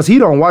on, because he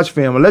don't watch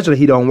film. Allegedly,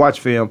 he don't watch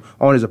film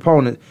on his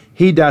opponent.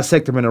 He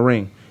dissect him in the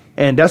ring,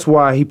 and that's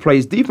why he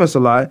plays defense a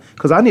lot.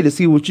 Because I need to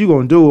see what you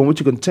gonna do and what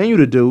you continue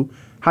to do.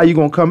 How you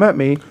gonna come at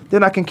me?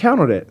 Then I can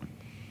counter that.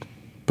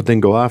 But then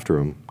go after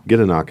him, get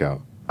a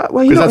knockout.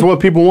 Well, Because that's what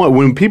people want.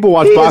 When people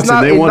watch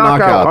boxing, they want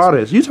knockouts.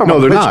 Artist. You talking no,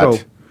 about they're Klitschko.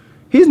 not.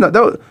 He's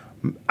not.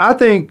 I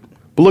think.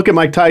 But look at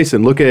Mike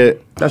Tyson. Look at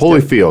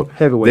Holyfield.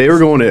 Heavyweights. They were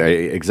going to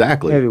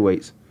exactly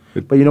Heavyweights.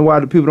 But you know why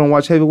the people don't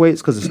watch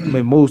heavyweights? Because it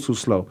moves too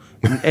slow,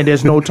 and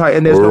there's no tight,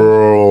 and there's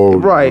no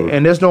right,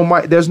 and there's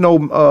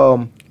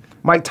no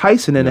Mike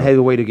Tyson in the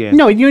heavyweight again.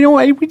 No, you know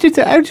what?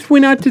 I just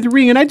went out to the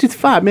ring and I just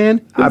fought, man.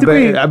 I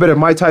bet if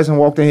Mike Tyson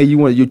walked in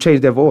here, you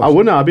change that voice. I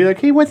would not. I'd be like,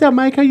 hey, what's up,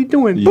 Mike? How you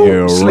doing? Yeah,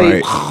 Boom,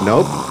 right.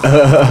 Nope.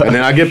 And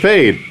then I get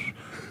paid.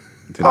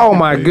 Oh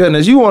my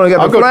goodness! You want to get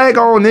the flag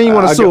on, then you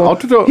want to sue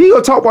him. He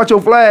gonna talk about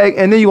your flag,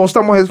 and then you gonna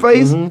stomp on his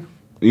face. Mm-hmm.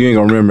 You ain't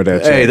gonna remember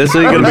that. Hey, this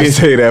ain't gonna be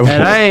say that.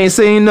 And I ain't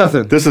seen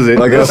nothing. This is it.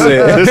 Like I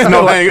said, this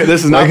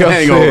is not the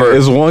hangover.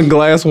 It's one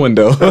glass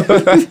window.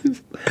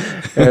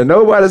 And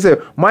nobody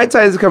said Mike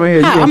Tyson coming here.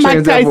 You gonna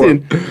change that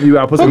voice? You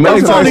gotta put some.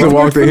 Mike Tyson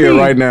walked in here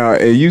right now,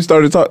 and you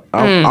started talking.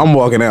 I'm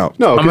walking out.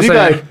 No, I'm because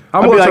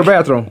going to the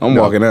bathroom. I'm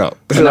walking out.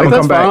 And I'm gonna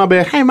come back. I'll be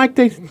like, hey, Mike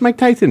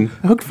Tyson,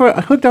 hooked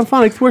on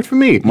phonics works for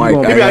me. Mike,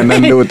 I got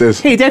nothing to do with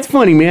this. Hey, that's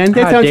funny, man.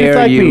 That How sounds just dare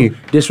like you me.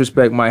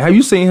 disrespect Mike? Have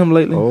you seen him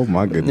lately? Oh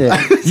my goodness.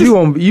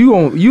 Yeah.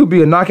 you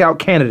be a knockout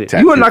candidate.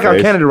 You a knockout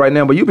candidate right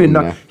now, but you be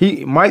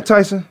Mike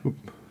Tyson.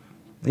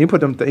 He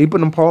put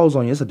them paws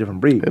on you. It's a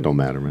different breed. It don't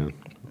matter, man.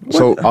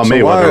 So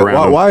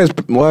why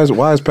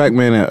is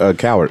Pac-Man a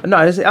coward? No,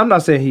 I'm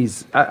not saying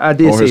he's. I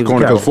did say he was a coward.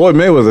 Because Floyd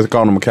Mayweather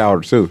called him a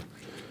coward too.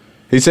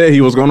 He said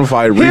he was going to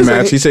fight a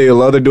rematch. He said he'd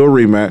love to do a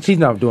rematch. He's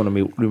not doing a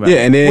rematch. Yeah,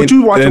 and then Would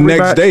you watch the a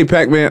next rematch? day,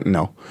 Pac-Man.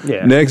 No.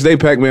 Yeah. Next day,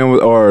 Pac-Man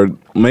or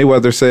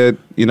Mayweather said,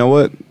 "You know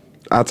what?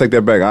 I'll take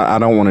that back. I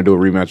don't want to do a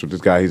rematch with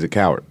this guy. He's a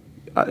coward."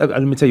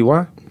 Let me tell you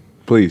why.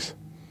 Please.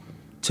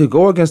 To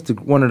go against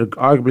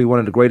arguably one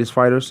of the greatest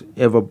fighters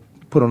ever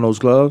put on those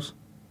gloves,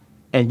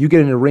 and you get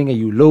in the ring and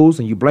you lose,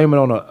 and you blame it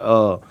on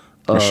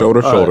a shoulder,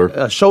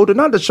 a shoulder,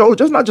 not the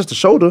shoulder, not just the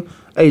shoulder,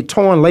 a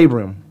torn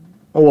labrum,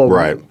 or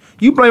right.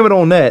 You blame it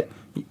on that,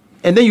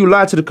 and then you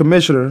lie to the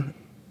commissioner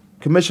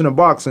of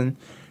boxing,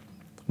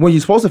 when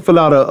you're supposed to fill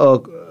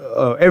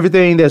out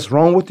everything that's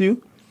wrong with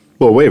you.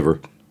 Well,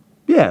 waiver.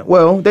 Yeah,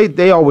 well,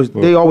 they always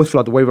fill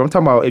out the waiver. I'm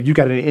talking about if you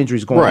got any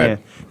injuries going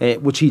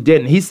in, which he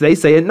didn't. They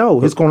said no.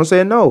 His corner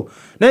said no.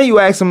 Then you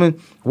ask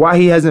him why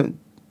he hasn't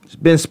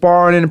been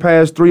sparring in the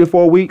past 3 or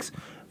 4 weeks,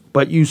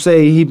 but you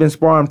say he's been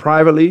sparring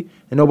privately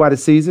and nobody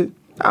sees it.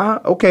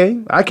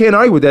 Okay, I can't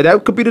argue with that.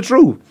 That could be the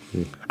truth.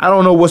 I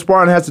don't know what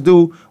sparring has to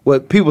do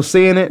with people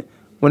seeing it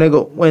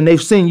when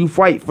they've seen you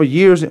fight for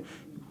years.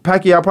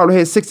 Pacquiao probably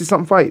had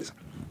 60-something fights.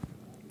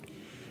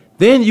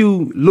 Then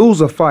you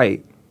lose a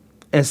fight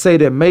and say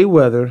that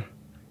Mayweather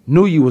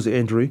knew you was an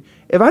injury.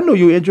 If I know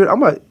you're injured,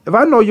 if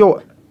I know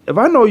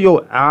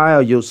your eye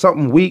or your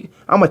something weak,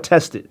 I'm gonna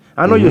test it.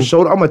 I know your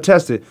shoulder, I'm gonna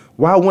test it.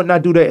 Why wouldn't I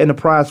do that in the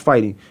prize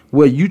fighting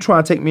where you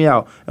try to take me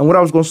out? And what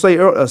I was gonna say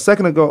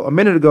a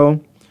minute ago,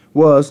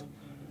 was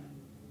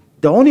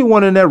the only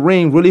one in that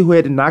ring really who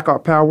had the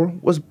knockout power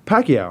was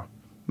Pacquiao.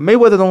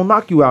 Mayweather don't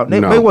knock you out.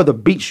 No.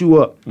 Mayweather beats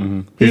you up.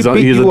 Mm-hmm. He's a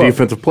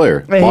defensive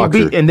player,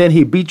 and then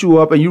he beat you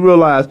up, and you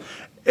realize,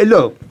 hey,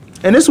 look,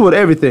 and this is with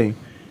everything.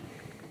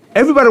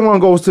 Everybody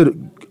want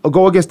to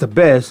go against the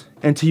best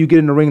until you get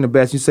in the ring the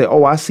best. You say,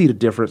 oh, I see the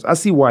difference. I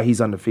see why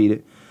he's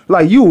undefeated.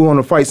 Like you want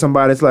to fight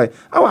somebody, it's like,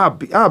 oh,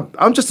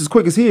 I'm just as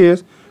quick as he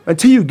is.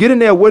 Until you get in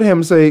there with him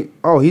and say,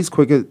 oh, he is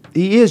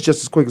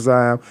just as quick as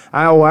I am.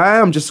 I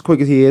am just as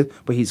quick as he is,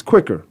 but he's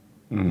quicker.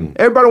 Mm-hmm.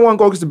 Everybody want to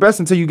go against the best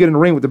until you get in the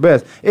ring with the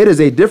best. It is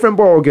a different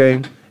ball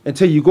game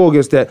until you go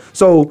against that.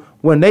 So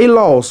when they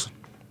lost,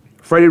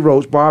 Freddie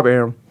Roach, Bob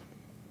Arum,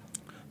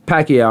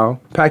 Pacquiao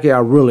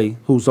really,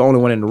 who's the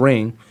only one in the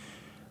ring,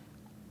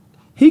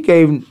 he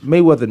gave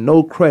Mayweather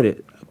no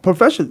credit.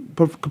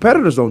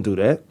 Competitors don't do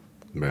that.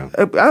 Yeah.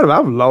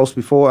 I've lost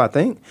before, I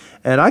think,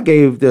 and I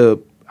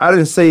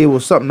didn't say it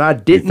was something I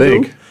didn't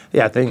do.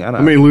 Yeah, I think. How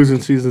many losing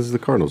seasons does the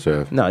Cardinals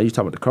have? No, you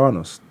talking about the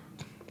Cardinals.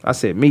 I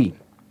said me.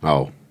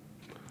 Oh.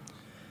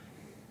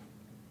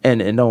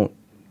 And don't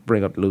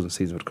bring up the losing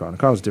season with the Cardinals.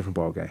 Cardinals is a different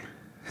ball game.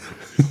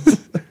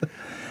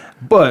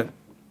 But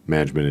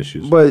management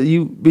issues. But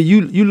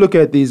you look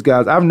at these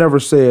guys. I've never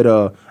said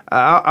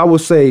I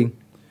would say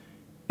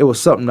it was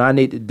something I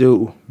need to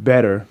do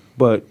better.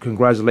 But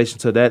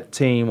congratulations to that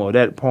team or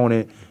that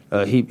opponent.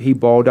 He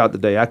balled out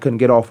today. I couldn't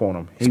get off on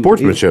him.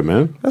 Sportsmanship,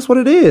 man. That's what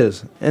it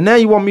is. And now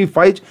you want me to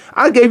fight?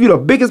 I gave you the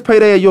biggest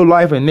payday of your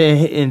life, and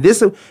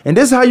this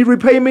is how you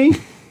repay me.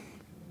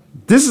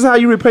 This is how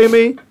you repay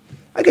me.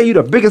 I gave you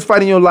the biggest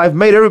fight in your life,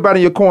 made everybody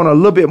in your corner a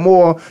little bit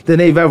more than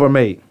they've ever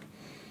made.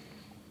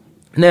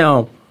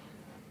 Now,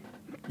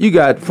 you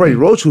got Freddie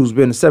Roach, who's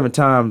been the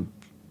 7-time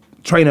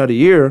trainer of the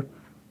year.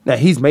 Now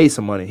he's made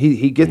some money.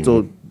 He gets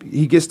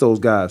those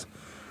guys.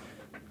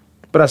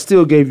 But I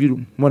still gave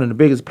you one of the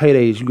biggest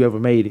paydays you ever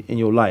made in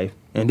your life.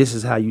 and this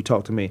is how you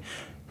talk to me.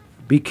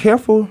 Be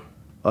careful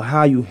of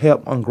how you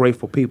help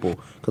ungrateful people,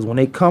 because when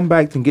they come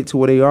back and get to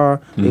where they are,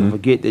 they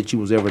forget that you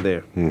was ever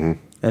there. And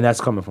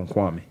that's coming from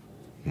Kwamie.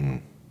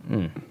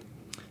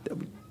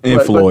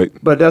 And Floyd.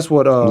 But that's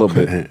what... a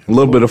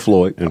little bit of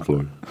Floyd. And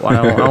Floyd.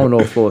 Well, I don't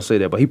know if Floyd say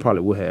that, but he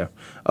probably would have.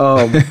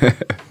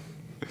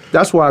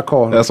 That's why I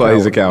call him. That's why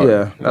he's a coward.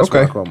 Yeah, that's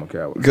why I call him a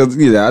coward. Because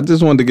I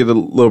just wanted to get a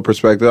little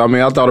perspective. I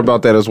mean, I thought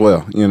about that as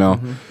well.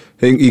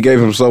 He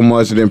gave him so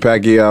much, and then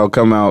Pacquiao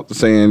come out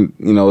saying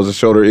it was a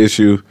shoulder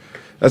issue.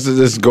 That's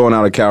just going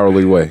out a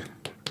cowardly way.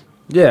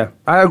 Yeah,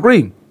 I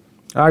agree.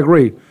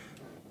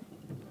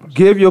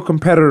 Give your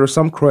competitor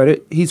some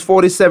credit. He's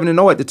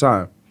 47-0 at the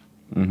time.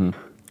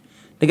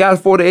 The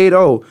guy's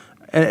 48-0,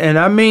 and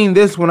I mean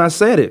this when I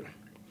said it.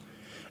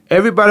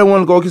 Everybody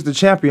want to go against the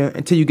champion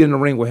until you get in the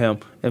ring with him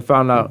and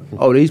find out,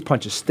 these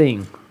punches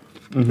sting.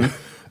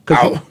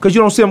 Because you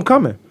don't see him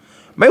coming.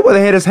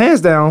 Mayweather had his hands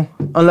down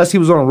unless he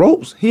was on the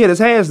ropes. He had his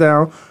hands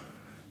down.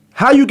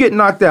 How you get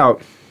knocked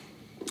out?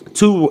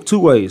 Two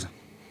ways.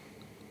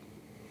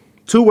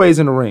 2 ways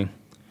in the ring.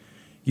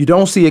 You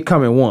don't see it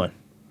coming, one.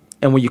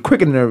 And when you're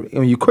quicker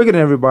than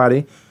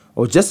everybody,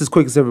 or just as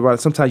quick as everybody,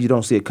 sometimes you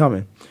don't see it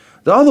coming.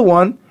 The other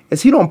one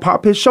is he don't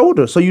pop his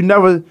shoulder, so you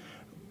never.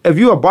 If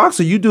you're a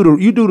boxer, you do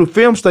the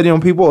film study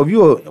on people. If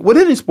you're with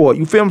any sport,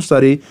 you film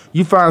study.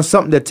 You find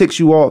something that ticks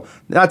you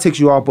off, not ticks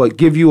you off, but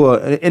give you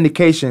an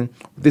indication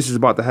this is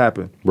about to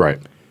happen. Right.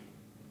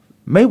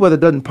 Mayweather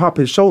doesn't pop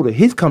his shoulder;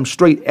 he comes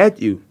straight at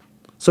you,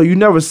 so you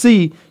never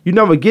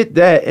get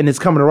that, and it's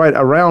coming right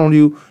around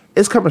you.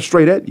 It's coming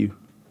straight at you.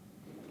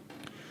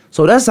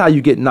 So that's how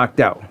you get knocked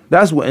out.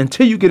 That's what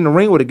until you get in the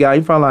ring with a guy,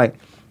 you find like,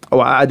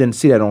 I didn't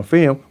see that on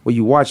film. Well,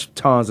 you watch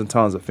tons and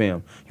tons of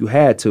film. You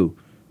had to.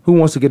 Who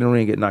wants to get in the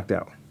ring and get knocked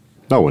out?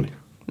 No one.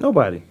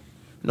 Nobody.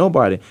 And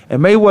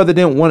Mayweather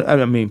didn't want.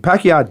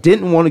 Pacquiao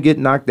didn't want to get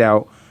knocked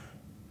out,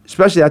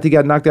 especially after he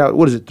got knocked out.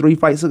 What is it? 2 or 3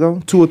 fights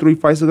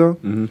ago.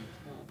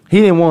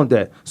 He didn't want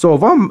that. So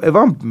if I'm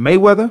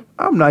Mayweather,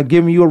 I'm not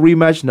giving you a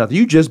rematch. Nothing.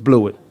 You just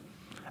blew it.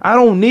 I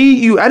don't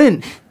need you.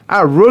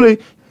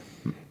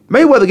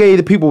 Mayweather gave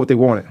the people what they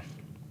wanted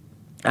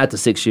after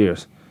 6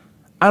 years.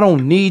 I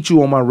don't need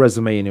you on my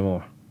resume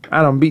anymore.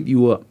 I done beat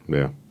you up.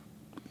 Yeah.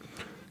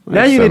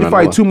 Now you need to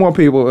fight 2 more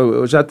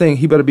people, which I think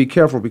he better be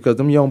careful because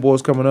them young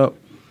boys coming up,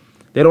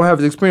 they don't have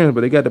his experience,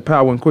 but they got the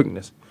power and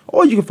quickness.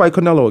 Or you can fight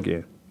Canelo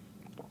again.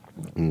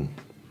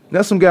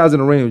 There's some guys in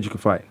the ring that you can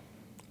fight.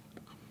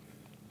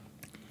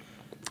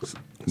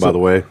 By the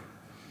way,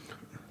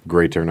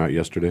 great turnout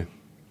yesterday.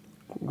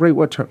 Great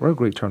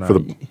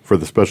turnout? For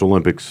the Special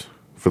Olympics,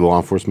 for the law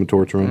enforcement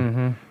torch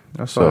run.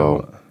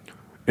 So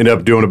ended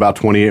up doing about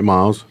 28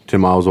 miles, 10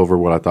 miles over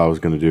what I thought I was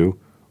going to do.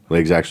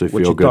 Legs actually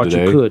feel good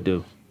today. What you thought you could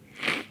do.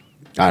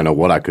 I don't know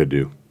what I could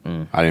do.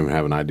 I didn't even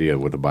have an idea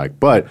with the bike.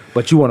 But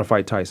you want to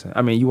fight Tyson.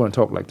 I mean, you want to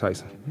talk like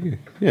Tyson.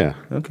 Yeah.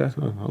 Okay.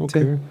 So I don't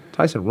care.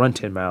 Tyson run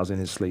 10 miles in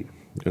his sleep.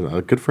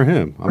 Good for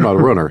him. I'm not a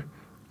runner.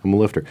 I'm a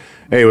lifter.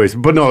 Anyways,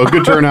 but no, a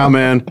good turnout,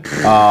 man.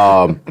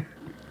 I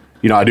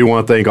do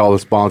want to thank all the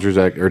sponsors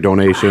or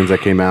donations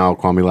that came out.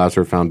 Kwamie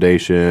Lassiter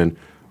Foundation,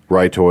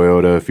 Wright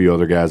Toyota, a few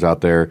other guys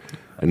out there.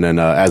 And then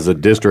as a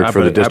district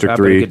for the District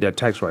 3. I get that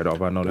tax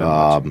write-off. I know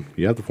that.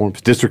 You have the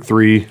forms. District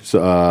 3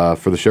 for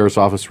the Sheriff's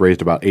Office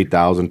raised about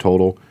 $8,000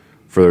 total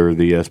for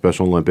the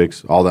Special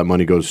Olympics. All that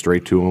money goes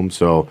straight to them.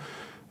 So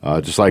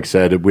just like I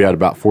said, we had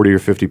about 40 or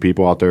 50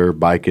 people out there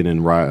biking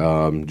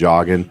and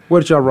jogging.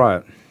 Where did y'all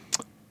ride?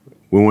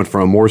 We went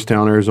from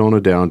Morristown, Arizona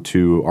down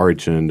to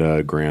Arch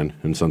and Grand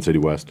in Sun City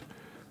West.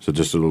 So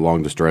just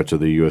along the stretch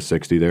of the US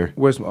 60 there.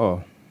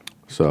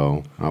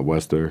 So out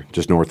west there,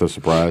 just north of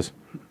Surprise.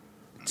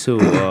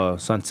 To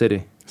Sun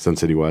City. Sun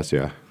City West,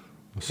 yeah.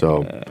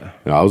 So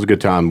it was a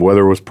good time.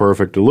 Weather was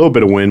perfect. A little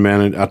bit of wind,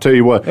 man. And I'll tell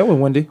you what. It was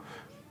windy.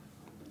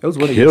 It was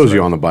windy. Kills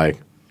you on the bike.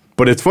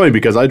 But it's funny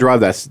because I drive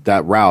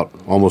that route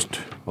almost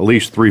at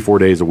least 3-4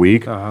 days a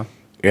week.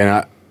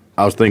 And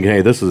I was thinking,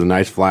 hey, this is a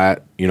nice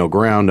flat,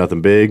 ground,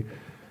 nothing big.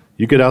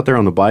 You get out there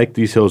on the bike,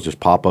 these hills just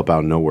pop up out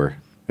of nowhere.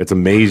 It's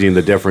amazing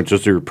the difference,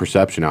 just your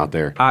perception out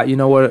there. You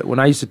know what? When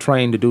I used to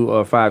train to do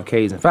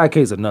 5Ks, and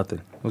 5Ks are nothing.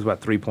 It was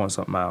about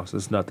 3-point-something miles.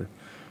 It's nothing.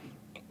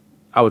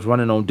 I was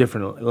running on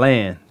different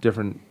land,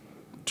 different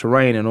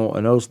terrain,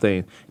 and those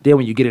things. Then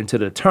when you get into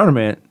the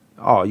tournament,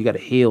 you got the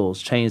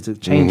hills change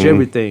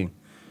everything.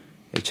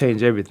 It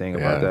changed everything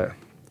about that.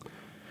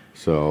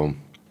 So,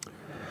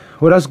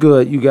 well, that's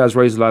good. You guys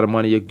raised a lot of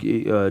money.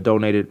 You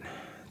donated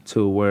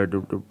to where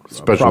the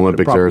Special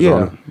Olympics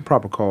Arizona. Yeah,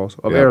 proper cause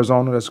of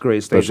Arizona. That's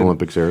great. Special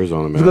Olympics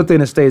Arizona, man. It's a good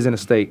thing it stays in the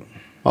state.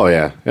 Oh,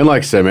 yeah. And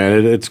like I said,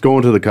 man, it's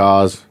going to the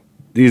cause.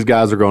 These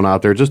guys are going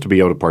out there just to be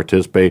able to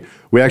participate.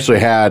 We actually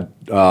had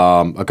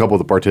a couple of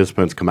the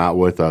participants come out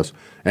with us,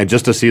 and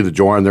just to see the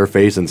joy on their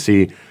face and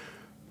see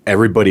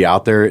everybody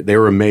out there, they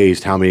were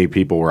amazed how many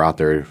people were out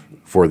there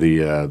for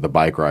the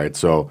bike ride.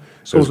 So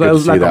it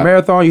was like a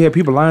marathon? You had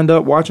people lined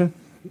up watching?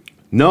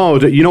 No.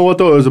 You know what,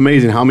 though? It was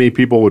amazing how many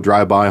people would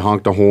drive by,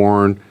 honk the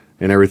horn,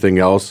 and everything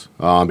else.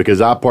 Because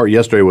that part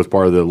yesterday was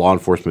part of the law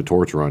enforcement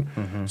torch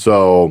run.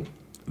 So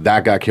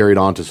that got carried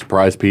on to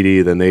Surprise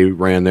PD. Then they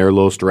ran their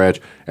little stretch,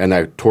 and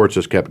that torch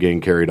just kept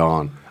getting carried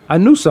on. I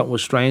knew something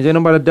was strange. Ain't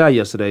nobody died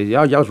yesterday.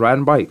 Y'all was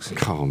riding bikes.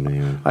 Oh,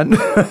 man.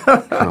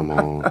 Come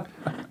on.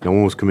 No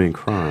one was committing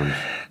crimes.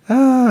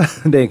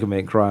 They ain't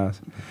committing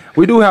crimes.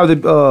 We do have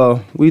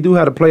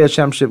the Players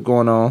Championship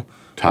going on.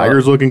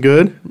 Tiger's looking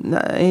good?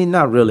 Nah, he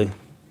not really.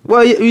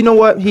 Well, you know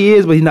what? He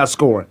is, but he's not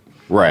scoring.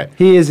 Right.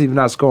 He is, he's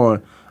not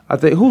scoring. I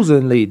think, who's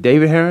in the lead?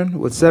 David Herron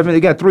with 7. They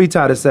got 3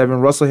 tied at 7.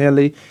 Russell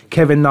Henley,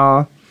 Kevin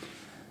Na.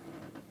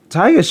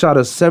 Tiger shot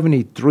a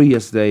 73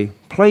 yesterday.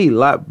 Played a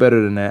lot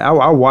better than that.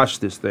 I watched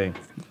this thing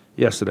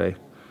yesterday.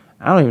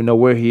 I don't even know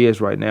where he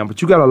is right now,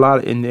 but you got a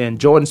lot. And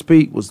Jordan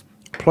Spieth was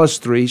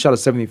 +3. He shot a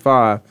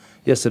 75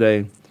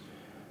 yesterday.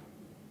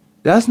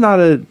 That's not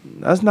an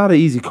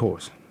easy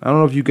course. I don't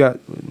know if you got.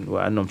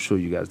 Well, I'm sure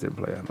you guys didn't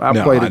play it. I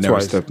played it twice.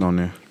 Never stepped on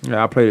there.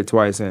 Yeah, I played it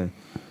twice, and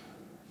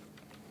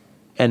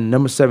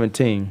number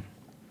 17.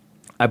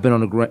 I've been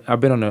on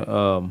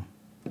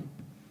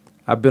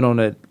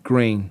that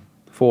green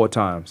 4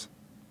 times.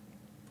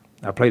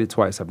 I played it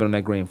twice. I've been on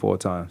that green 4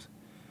 times,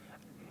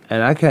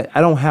 and I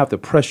don't have the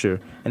pressure.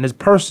 And this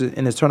person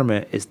in this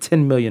tournament is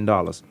 $10 million.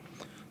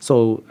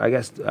 So I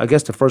guess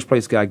the first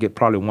place guy get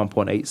probably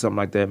 1.8, something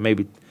like that,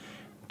 maybe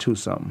 2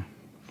 something.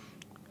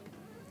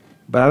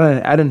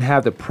 But I didn't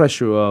have the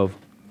pressure of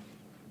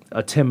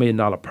a $10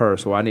 million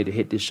purse, so I need to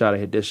hit this shot or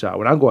hit this shot.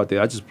 When I go out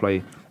there, I just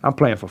play. I'm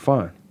playing for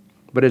fun.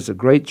 But it's a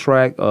great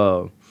track.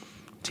 TPC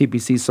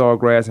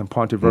Sawgrass in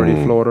Ponte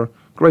Verde, Florida.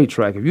 Great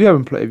track. If you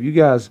haven't played, if you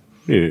guys,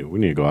 we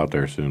need to go out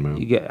there soon, man.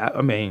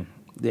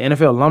 the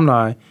NFL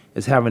alumni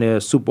is having their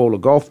Super Bowl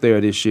of golf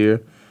there this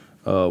year,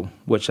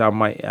 which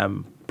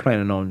I'm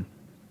planning on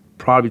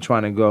probably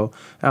trying to go.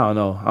 I don't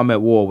know. I'm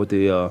at war with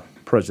the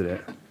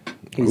president.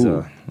 He's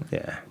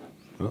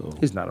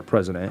He's not a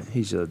president.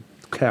 He's a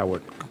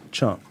coward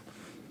chump.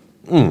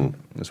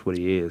 That's what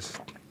he is.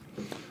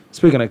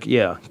 Speaking of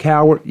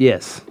coward,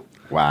 yes.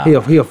 Wow.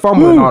 He a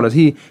fumbling artist.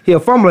 He a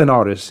fumbling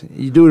artist.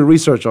 You do the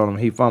research on him,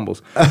 he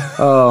fumbles.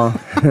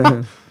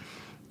 Doesn't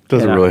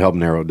really help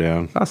narrow it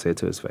down. I say it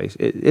to his face.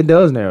 It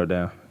does narrow it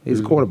down. He's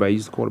a quarterback.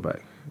 He's a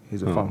quarterback.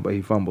 He's a fumble.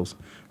 He fumbles,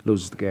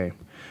 loses the game.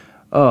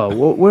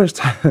 Where's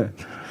Tiger?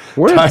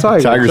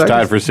 Tiger's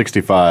tied for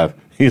 65.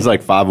 He's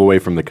like 5 away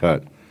from the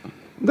cut.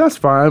 That's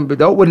fine, but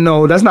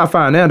that's not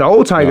fine now. The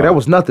old Tiger, that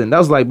was nothing. That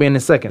was like being in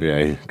second.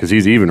 Yeah, because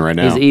he's even right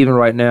now. He's even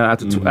right now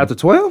after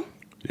 12.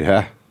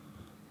 Yeah.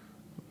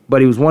 But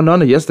he was 1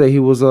 under yesterday. He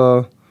was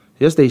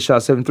yesterday he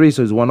shot 7-3,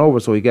 so he's 1 over.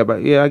 So he got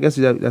back. Yeah, I guess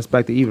that's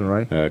back to even,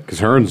 right? Yeah, because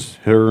Hearn's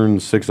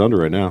 6 under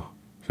right now,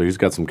 so he's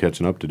got some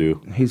catching up to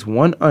do. He's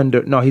 1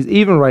 under. No, he's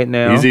even right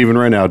now. He's even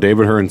right now.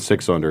 David Hearn's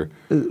 6 under.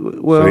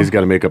 So he's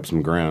got to make up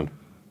some ground.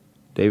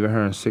 David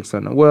Hearn 6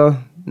 under.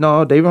 Well,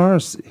 no, David Hearn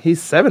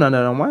he's 7 under.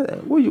 On why?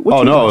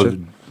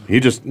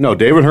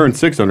 David Hearn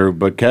 6 under,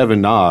 but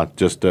Kevin Na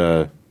just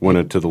went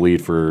into the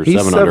lead for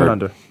he's 7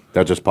 under.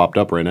 That just popped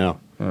up right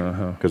now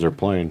because they're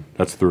playing.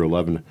 That's through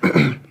 11.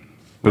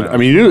 But I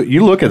mean,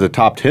 you look at the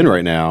top 10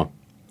 right now.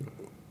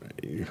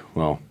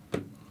 Well,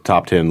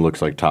 top 10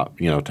 looks like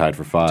tied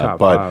for 5. Top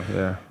 5,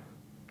 yeah.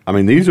 I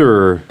mean, these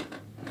are.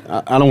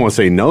 I don't want to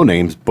say no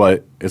names,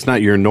 but it's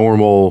not your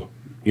normal.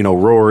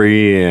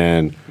 Rory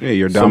and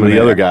some of the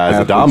other guys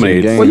that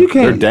dominate. Well, you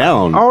can't. They're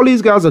down. All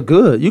these guys are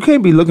good. You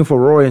can't be looking for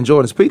Rory and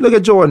Jordan. Look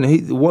at Jordan.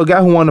 He's the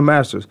guy who won the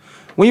Masters.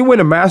 When you win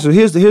the Masters,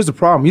 here's the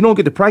problem. You don't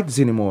get to practice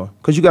anymore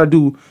because you got to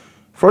do.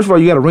 First of all,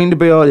 you got to ring the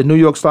bell at the New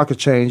York Stock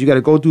Exchange. You got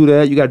to go do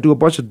that. You got to do a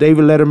bunch of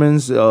David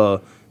Letterman's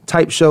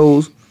type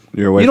shows.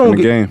 You're away from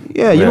the game.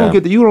 Yeah, you don't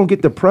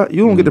get the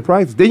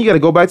practice. Then you got to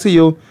go back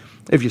to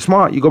if you're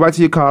smart, you go back to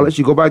your college.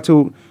 You go back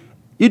to.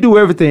 You do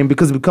everything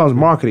because it becomes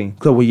marketing.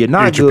 Because when you're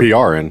not good, get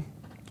your PR in.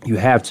 You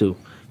have to,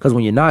 because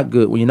when you're not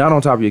good, when you're not on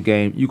top of your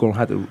game, you're gonna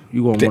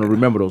want to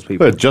remember those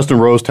people. But Justin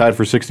Rose tied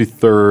for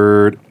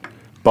 63rd.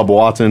 Bubba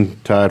Watson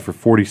tied for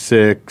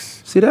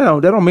 46. See, that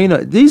don't mean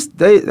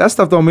that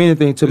stuff don't mean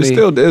anything to me.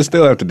 It's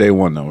still after day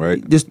 1 though,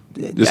 right? Just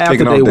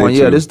after day 1,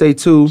 yeah. This day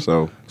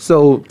 2.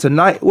 So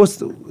tonight,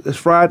 it's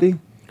Friday.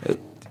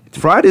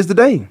 Friday's the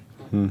day.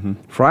 Mm-hmm.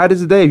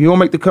 Friday's the day. If you don't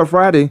make the cut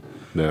Friday,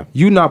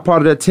 you're not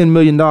part of that $10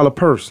 million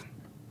purse.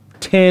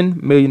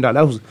 $10 million.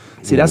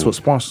 That's what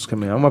sponsors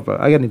come in. I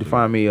gotta need to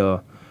find me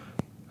a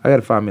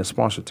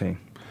sponsor team.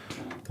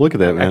 Look at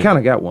that, man. I kind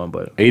of got one,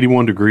 but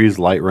 81 degrees,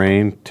 light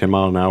rain,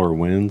 10-mile-an-hour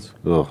winds.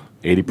 80%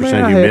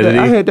 humidity.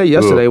 I had that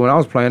yesterday when I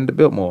was playing at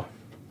Biltmore.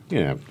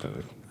 Yeah,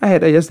 I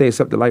had that yesterday,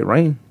 except the light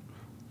rain.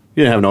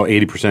 You didn't have no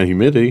 80%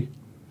 humidity.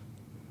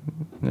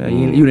 Yeah,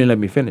 you didn't let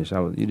me finish.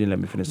 You didn't let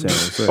me finish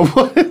saying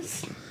what?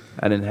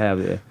 I didn't have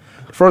that.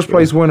 First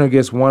place winner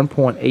gets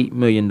 $1.8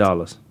 million.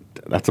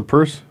 That's a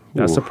purse.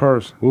 That's a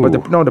purse. But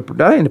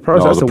that ain't the purse.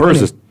 No, that's the purse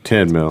is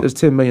 $10 million. It's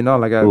 $10 million.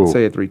 I got to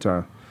say it 3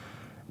 times.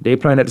 They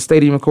playing at the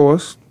stadium, of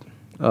course,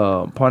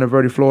 Ponte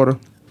Verde, Florida.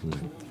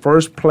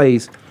 First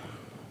place.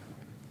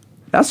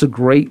 That's a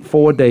great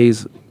 4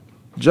 days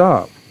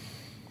job.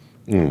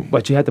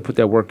 But you have to put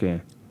that work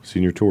in.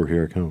 Senior tour,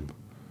 here I come.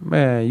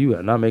 Man, you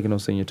are not making no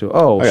senior tour.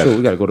 Oh,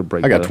 we got to go to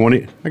break. I got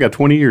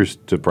 20 years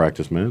to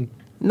practice, man.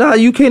 Nah,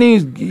 you can't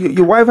even.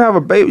 Your wife have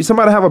a baby.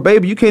 Somebody have a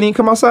baby. You can't even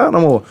come outside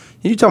no more.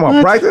 You talking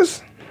about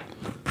practice?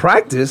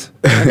 Practice?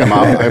 I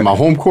got my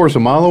home course a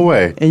mile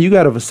away. And you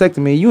got a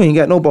vasectomy. You ain't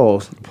got no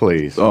balls.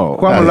 Please. Oh,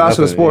 Kwamie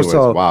Lassiter Sports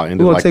Talk. Wow, We're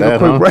gonna like take that,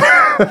 a quick break.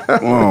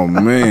 Oh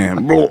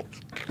man.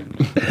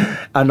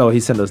 I know he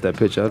sent us that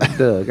picture.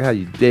 Doug, how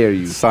you dare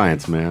you?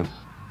 Science, man.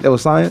 That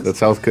was science. That's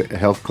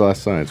health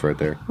class science right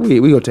there. We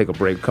gonna take a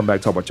break. Come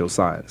back talk about your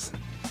science.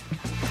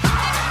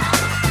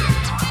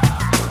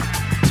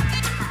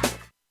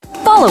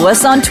 Follow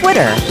us on Twitter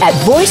at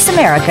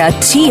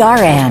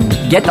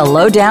VoiceAmericaTRN. Get the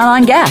lowdown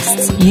on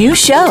guests, new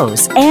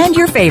shows, and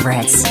your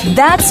favorites.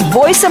 That's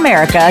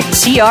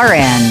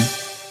VoiceAmericaTRN.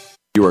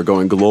 You are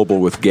going global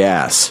with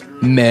gas.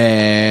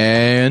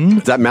 Man.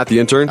 Is that Matt the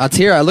intern? That's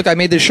here. Look, I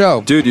made this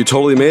show. Dude, you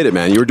totally made it,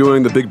 man. You were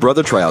doing the Big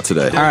Brother tryout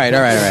today. All right.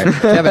 Kevin.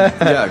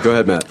 Yeah, go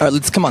ahead, Matt. All right,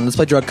 let's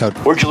play drug code.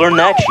 Where'd you learn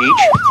that,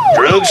 Cheech?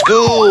 Drug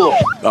school.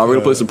 We're going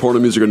to play some porno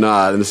music or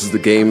not, and this is the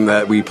game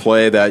that we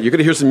play that you're going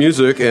to hear some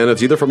music, and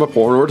it's either from a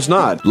porn or it's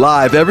not.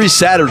 Live every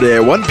Saturday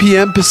at 1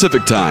 p.m.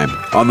 Pacific Time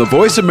on the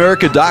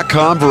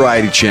VoiceAmerica.com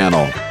Variety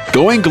Channel.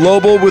 Going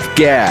global with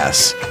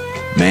gas.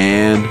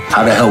 Man.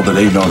 How the hell do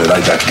they know that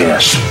I got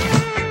gas?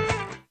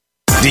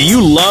 Do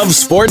you love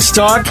sports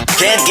talk?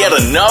 Can't get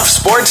enough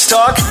sports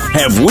talk?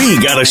 Have we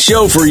got a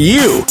show for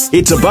you?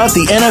 It's about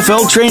the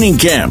NFL training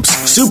camps,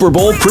 Super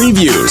Bowl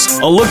previews,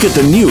 a look at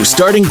the new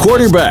starting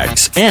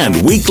quarterbacks,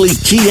 and weekly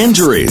key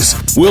injuries.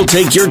 We'll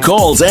take your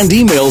calls and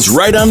emails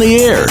right on the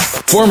air.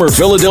 Former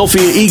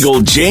Philadelphia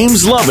Eagle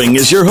James Loving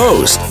is your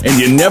host, and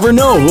you never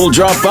know who'll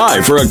drop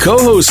by for a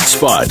co-host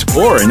spot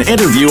or an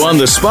interview on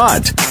the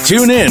spot.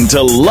 Tune in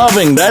to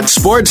Loving That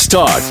Sports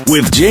Talk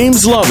with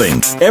James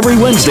Loving every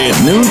Wednesday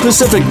at noon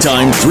Pacific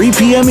Time, 3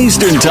 p.m.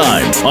 Eastern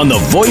Time on the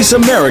Voice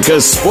America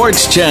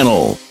Sports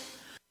Channel.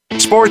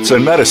 Sports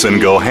and medicine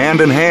go hand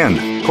in hand.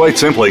 Quite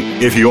simply,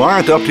 if you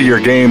aren't up to your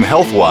game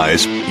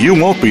health-wise, you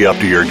won't be up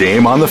to your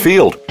game on the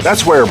field.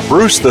 That's where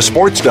Bruce the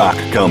Sports Doc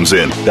comes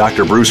in.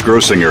 Dr. Bruce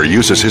Grossinger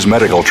uses his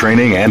medical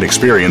training and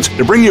experience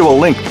to bring you a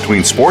link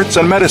between sports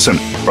and medicine,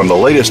 from the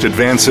latest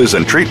advances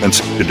and treatments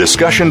to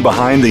discussion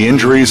behind the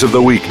injuries of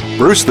the week.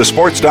 Bruce the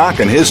Sports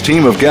Doc and his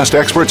team of guest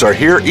experts are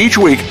here each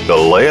week to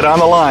lay it on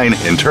the line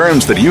in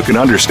terms that you can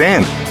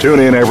understand. Tune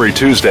in every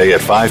Tuesday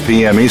at 5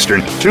 p.m.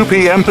 Eastern, 2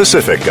 p.m.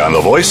 Pacific on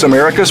the Voice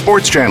America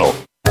Sports Channel.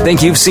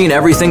 Think you've seen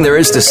everything there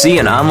is to see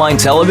in online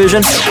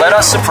television? Let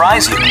us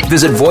surprise you.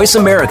 Visit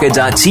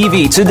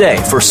VoiceAmerica.tv today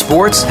for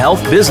sports,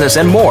 health, business,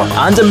 and more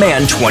on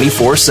demand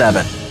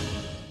 24/7.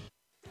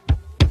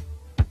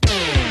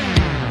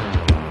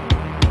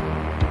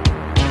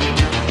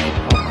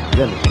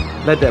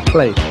 Let that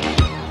play.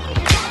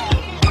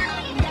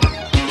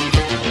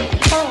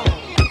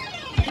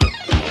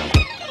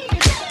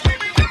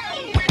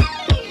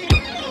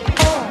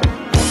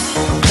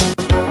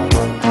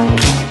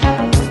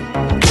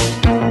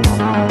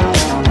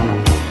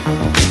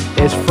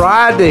 It's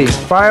Friday.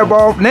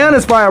 Fireball. Now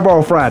it's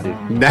Fireball Friday.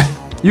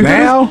 You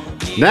now?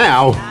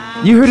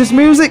 You hear this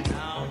music?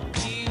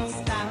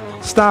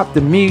 Stop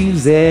the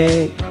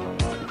music.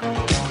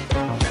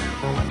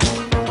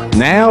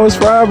 Now it's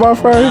Fireball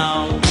Friday?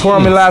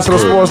 Kwamie Lassiter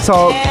Sports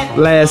Talk.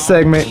 Last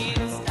segment.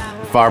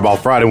 Fireball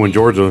Friday when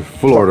Georgia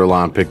Florida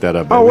line picked that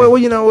up. Oh, well,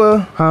 you know,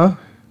 huh?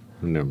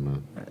 Never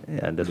mind.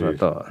 Yeah, that's what I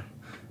thought.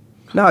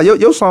 No,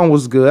 your song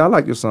was good. I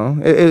like your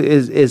song.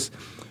 It's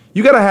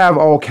you got to have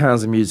all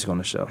kinds of music on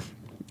the show.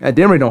 And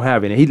Demery don't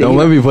have any. Don't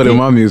let me put in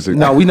my music.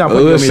 No, we not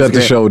putting your Let's music shut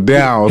the in. show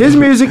down. His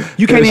music,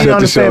 you can't even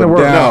understand the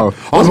word. No.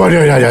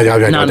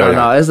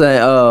 No. It's like,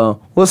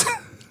 what's...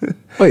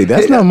 Wait,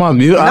 that's not my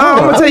music. No, I'm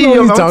going to tell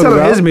you. I'm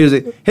telling his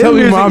music. Tell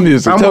me my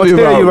music. Tell me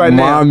about right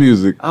my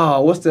music. Oh,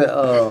 what's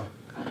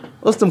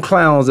them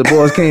clowns that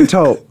boys can't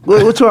talk?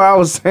 Which one I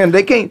was saying?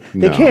 They can't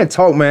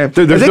talk, man.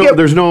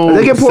 There's no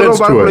they get pulled sense over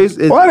by the to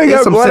police. Why they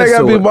got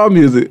to be my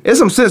music? It's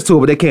some sense to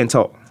it, but they can't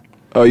talk.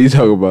 Oh, you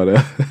talking about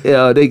that?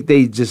 Yeah,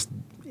 they just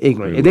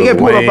ignorant. If they get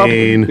pulled up.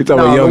 You talking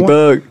about Young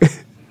Thug?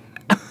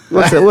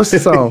 What's the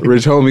song?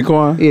 Rich Homie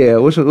Quan? Yeah,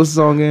 what's the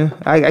song again?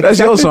 That's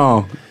your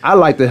song. I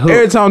like the hook.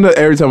 Every time I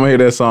hear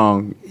that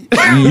song,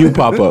 you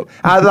pop up.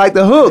 I like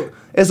the hook.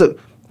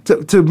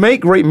 To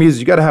make great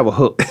music, you gotta have a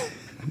hook.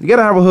 You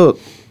gotta have a hook.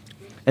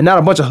 And not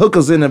a bunch of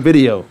hookers in the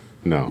video.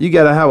 No. You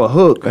gotta have a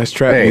hook. That's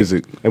trap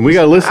music. And we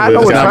gotta listen to I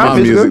know this. what trap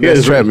music.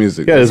 That's trap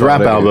music. Yeah, his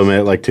rap album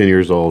at like 10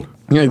 years old.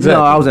 Yeah,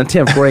 exactly. No, I was in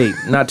 10th grade,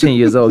 not 10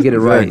 years old. Get it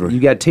Exactly. right. You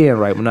got 10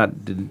 right, but not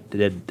the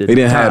He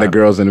didn't have the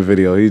girls in the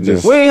video. He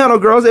just... We ain't had no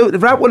girls.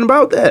 Rap wasn't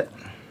about that.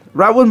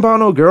 Rap wasn't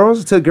about no girls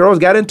until girls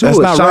got into That's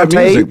it. not rap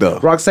music, though.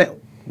 Roxanne.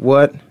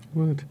 What?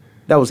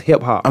 That was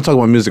hip hop. I'm talking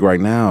about music right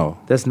now.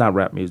 That's not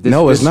rap music.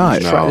 No, it's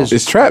not.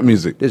 It's trap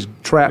music. It's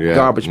trap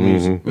garbage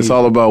music. It's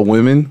all about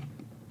women,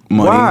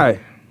 money, Why?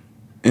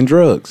 and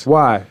drugs.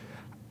 Why?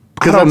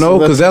 I don't know,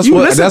 because that's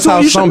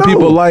how some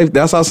people life.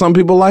 That's how some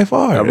people life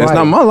are. It's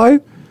not my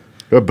life.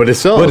 But it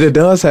sells. But it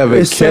does have a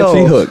It catchy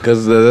sells. hook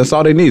because that's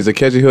all they need is a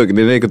catchy hook, and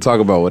then they can talk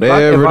about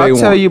whatever If they I want.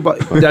 tell you about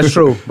that's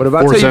true, but if I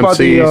tell Force you about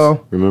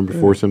MCs. Remember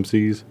Force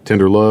MCs?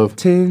 Tender Love.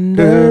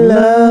 Tender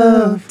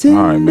love, all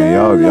right, man,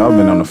 y'all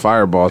been on the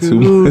fireball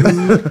too.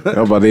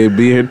 Y'all about to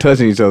be here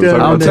touching each other.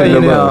 talking I'm about telling you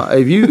tender now, love.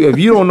 if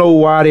you don't know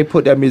why they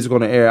put that music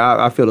on the air,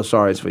 I feel the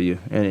sorries for you,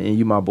 and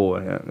you my boy.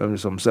 I'm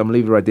gonna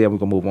leave it right there. We're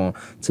gonna move on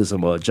to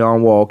some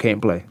John Wall Can't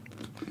Play.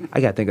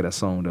 I gotta think of that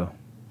song though.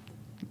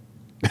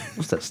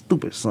 What's that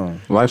stupid song?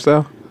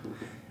 Lifestyle.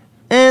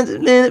 And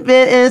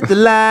it's the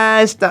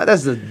lifestyle.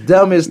 That's the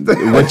dumbest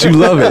thing. But you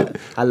love it.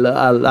 I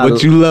love.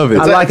 But you love it.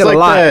 I like it a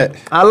lot.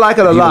 I like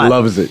it a lot. He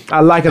loves it. I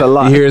like it a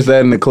lot. He hears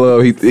that in the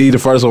club. He the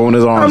first one on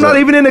his arms. I'm not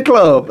up. even in the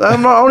club. I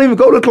don't even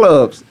go to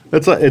clubs.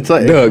 It's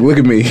like Doug, look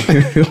at me.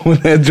 When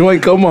that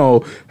joint come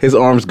on, his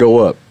arms go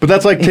up. But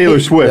that's like Taylor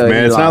Swift, Yeah,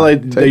 man. you It's not lie.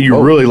 like that you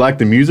really like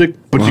the music,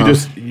 but Uh-huh.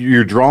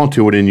 you're drawn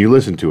to it and you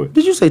listen to it.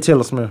 Did you say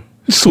Taylor Smith?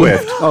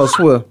 Swift. Oh,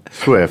 Swift.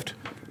 Swift.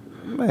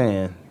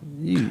 Man,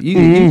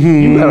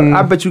 you gotta,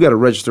 I bet you got to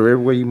register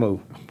everywhere you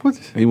move.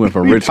 He went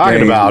from What are you Rich talking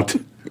Gang. about?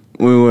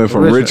 We went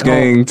from Rich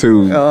Gang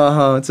to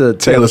To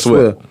Taylor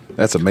Swift.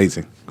 That's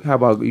amazing. How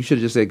about you should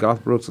have just said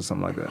Garth Brooks or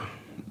something like that?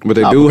 But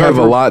they do have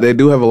a lot. They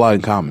do have a lot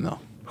in common, though.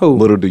 Who?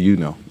 Little do you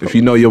know. If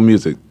you know your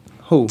music,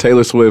 Who?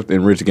 Taylor Swift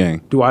and Rich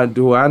Gang. Do I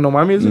know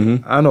my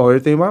music? I know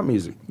everything about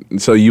music.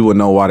 So you would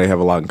know why they have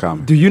a lot in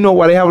common. Do you know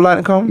why they have a lot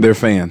in common? They're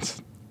fans.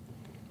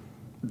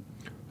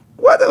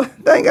 What?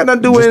 That ain't got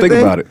nothing to do with Just anything.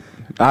 think about it.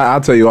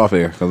 I'll tell you off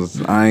air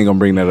because I ain't gonna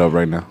bring that up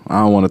right now. I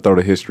don't want to throw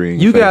the history in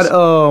your You face.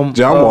 got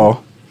John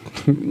Wall.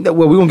 Well,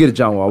 we're gonna get to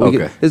John Wall. We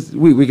Okay.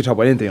 we can talk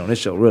about anything on this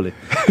show, really,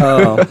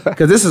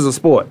 because this is a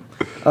sport.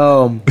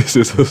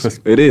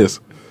 It is.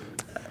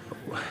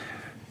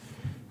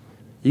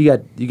 You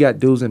got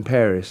dudes in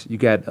Paris. You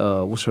got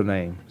what's her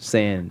name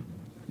saying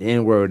the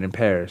N word in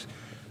Paris.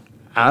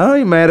 I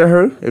ain't mad at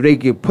her. If they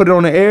could put it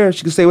on the air,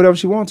 she can say whatever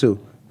she wants to.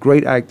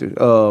 Great actor,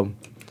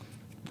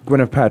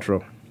 Gwyneth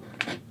Paltrow,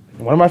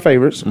 one of my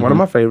favorites. One of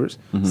my favorites,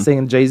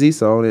 singing Jay-Z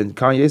song and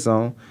Kanye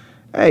song.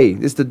 Hey,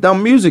 it's the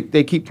dumb music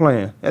they keep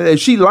playing. And if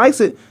she likes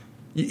it,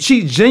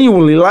 she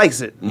genuinely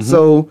likes it.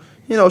 So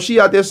she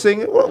out there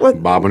singing.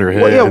 What? Bobbing her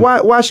head. Well, yeah.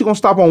 Why is she gonna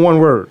stop on one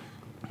word?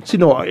 She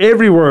know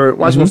every word.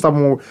 Why she gonna stop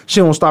on one word?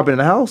 She don't stop it in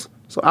the house.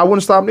 So I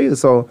wouldn't stop it either.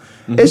 So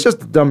it's just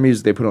the dumb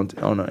music they put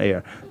on the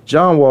air.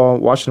 John Wall,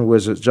 Washington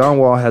Wizards. John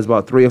Wall has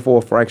about 3 or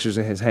 4 fractures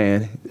in his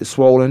hand. It's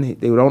swollen.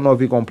 They don't know if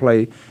he's gonna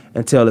play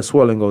until the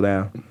swelling go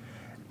down.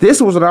 This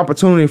was an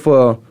opportunity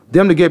for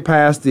them to get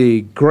past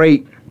the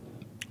great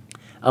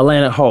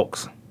Atlanta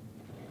Hawks.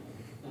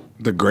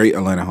 The great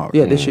Atlanta Hawks.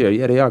 Yeah, this year.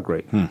 Yeah, they are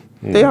great.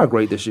 They are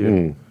great this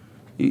year.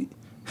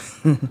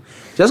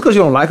 Just because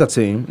you don't like a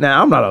team.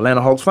 Now, I'm not an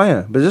Atlanta Hawks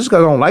fan, but just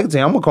because I don't like a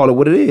team, I'm going to call it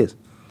what it is.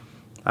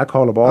 I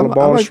call the ball,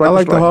 I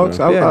like the Hawks.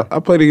 Yeah. I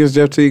played against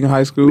Jeff Teague in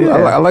high school. Yeah.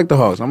 I like the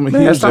Hawks. I'm a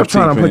Man, huge stop Jeff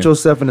trying Teague to fan. put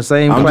yourself in the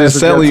same I'm class just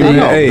as Jeff telling you, Teague,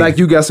 man, hey. like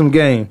you got some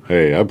game.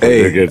 Hey, I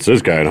played against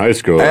this guy in high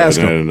school, Ask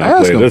and him. then I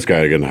Ask played him. this guy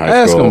again in high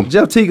Ask school. him.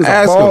 Jeff Teague is a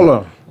Ask him.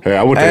 baller. Hey,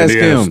 I went to Ask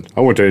Indiana. him. I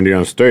went to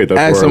Indiana State. That's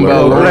Ask where him I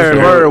about learned.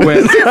 Larry Bird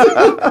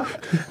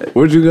went.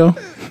 Where'd you go?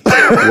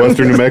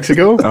 Western New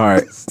Mexico. All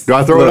right. Do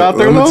I throw it Look, out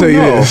there? I'm gonna though? tell you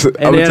No. this. I'm And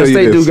gonna the tell you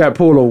State this. dude got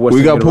pulled over. We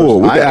Western got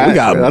pulled. We University.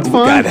 got. that's we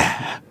fine.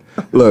 got-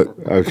 Look,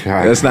 Okay.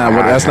 that's not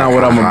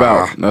what I'm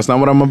about. That's not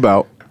what I'm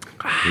about.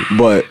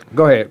 But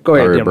Go ahead,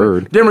 Larry Denver.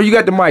 Bird. Denver, you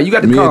got the mic. You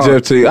got the me and call.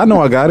 Jeff Teague, I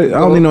know I got it. I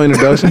don't need no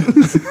introduction.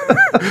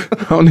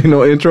 I don't need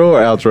no intro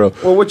or outro.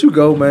 Well, what you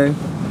go, man?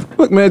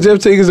 Look, man, Jeff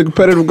Teague is a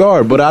competitive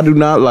guard, but I do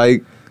not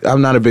like.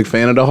 I'm not a big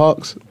fan of the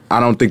Hawks. I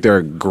don't think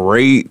they're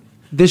great.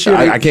 This year,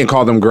 I can't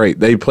call them great.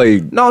 They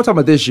played. No, I'm talking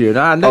about this year.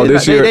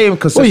 This year. They ain't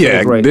consistently well,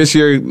 yeah, great. this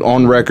year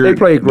on record. They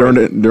played great.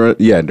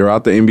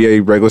 Throughout the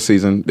NBA regular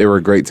season, they were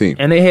a great team.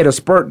 And they had a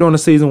spurt during the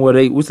season where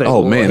they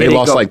They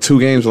lost like 2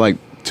 games in like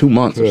 2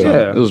 months or something.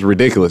 Yeah. It was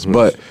ridiculous.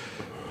 But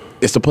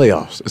it's the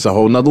playoffs. It's a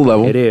whole nother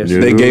level. It is.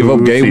 They gave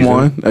up game Season.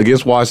 1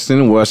 against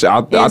Washington. I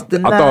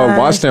thought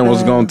Washington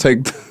was going to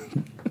take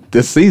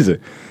this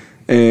season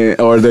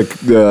or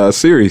the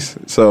series.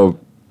 So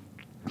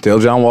till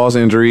John Wall's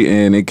injury,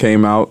 and it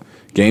came out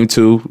game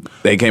 2.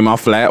 They came out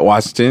flat,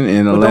 Washington,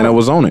 and Atlanta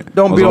was on it.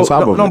 Don't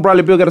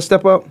Bradley Beal got to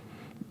step up?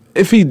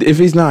 If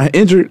he's not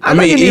injured, I I think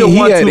mean, he need a he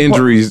 1-2 had point.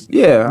 injuries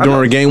Yeah, I know.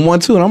 during game 1,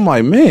 2, and I'm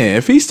like, man,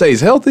 if he stays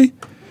healthy.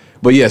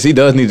 But yes, he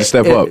does need to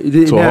step up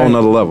to a whole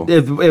nother level.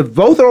 If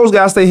both of those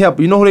guys stay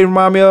healthy, you know who they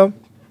remind me of?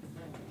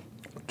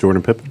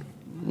 Jordan Pippen.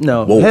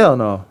 No, Whoa. hell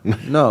no,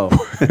 no,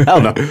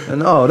 Hell no.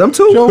 no, them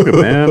two. Joking,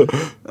 man.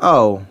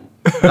 Oh,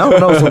 I don't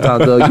know.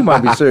 Sometimes, Doug, you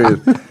might be serious.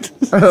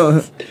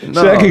 no.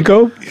 Shaq and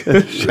Kobe.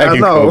 Shaq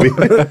and no.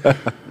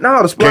 Kobe.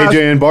 No, the Splash.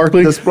 KJ and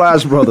Barkley. The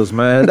Splash Brothers,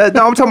 man. No, I'm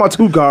talking about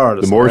 2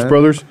 guards. The Morris man.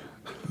 brothers.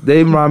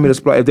 They remind me of the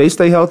Splash. If they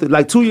stay healthy,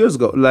 like 2 years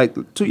ago,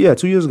 2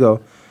 years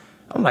ago,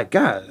 I'm like,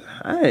 God,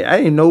 I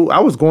didn't know. I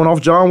was going off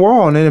John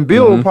Wall, and then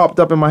Bill popped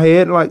up in my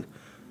head, and like,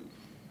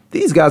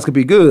 these guys could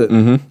be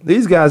good.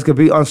 These guys could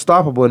be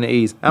unstoppable in the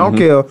East. I don't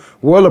care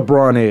where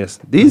LeBron is.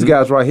 These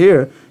guys right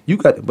here, you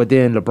got. But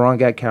then LeBron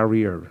got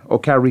Kyrie Irving, or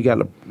Kyrie got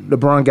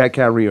LeBron got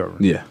Kyrie Irving.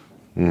 Yeah.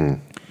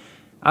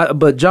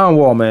 But John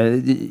Wall,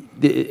 man,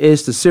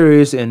 it's the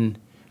serious. And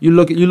you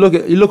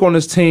look on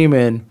this team,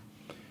 and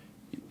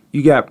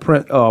you got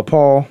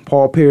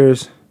Paul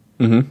Pierce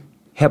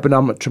helping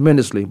them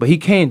tremendously. But he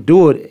can't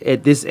do it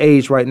at this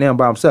age right now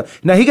by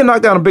himself. Now he can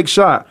knock down a big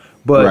shot,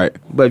 but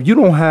if you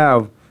don't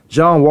have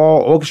John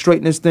Wall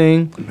orchestrating this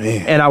thing,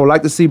 and I would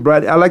like to see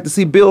I like to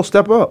see Bill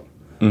step up.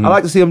 I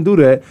like to see him do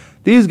that.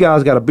 These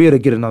guys got to be able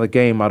to get another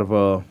game out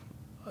of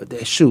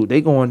shoot.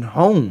 They going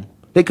home.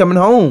 They coming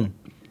home.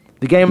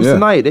 The game is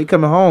tonight. They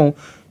coming home.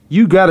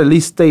 You got to at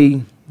least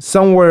stay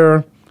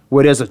somewhere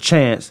where there's a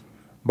chance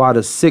by the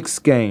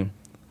 6th game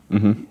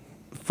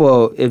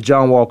for if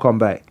John Wall come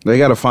back. They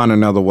got to find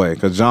another way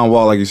because John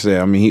Wall, like you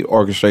said, I mean, he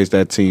orchestrates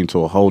that team to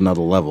a whole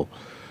nother level.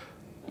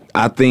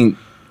 I think,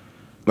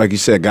 like you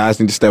said, guys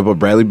need to step up.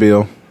 Bradley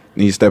Beal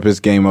needs to step his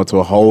game up to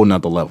a whole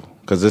nother level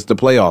because it's the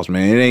playoffs,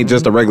 man. It ain't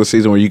just a regular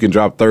season where you can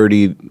drop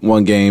 30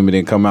 one game and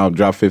then come out and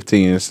drop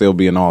 15 and still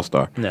be an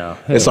all-star. No.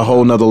 It's a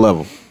whole nother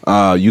level.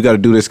 You got to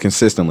do this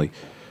consistently.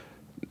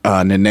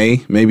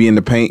 Nene, maybe in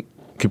the paint,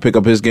 can pick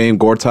up his game.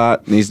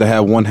 Gortat needs to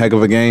have one heck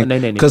of a game.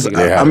 Because,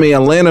 I mean,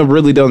 Atlanta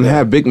really doesn't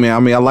have big men. I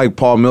mean, I like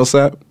Paul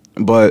Millsap,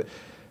 but...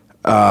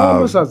 Paul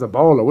Millsap's a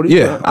baller. What do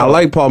you think? I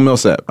like Paul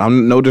Millsap.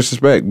 I'm no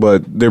disrespect,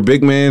 but their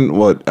big man,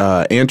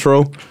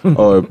 Antro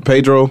or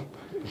Pedro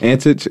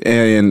Antich,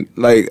 and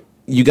like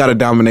you got to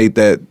dominate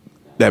that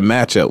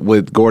matchup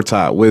with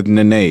Gortat, with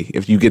Nene.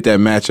 If you get that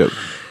matchup,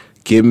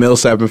 get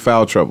Millsap in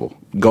foul trouble.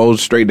 Go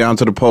straight down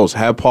to the post.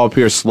 Have Paul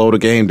Pierce slow the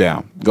game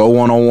down. Go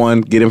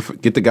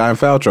 1-on-1. Get the guy in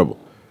foul trouble.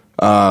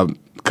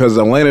 Because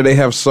Atlanta, they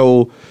have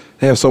so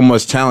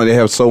much talent. They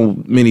have so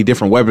many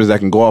different weapons that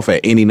can go off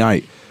at any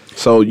night.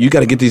 So you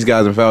got to get these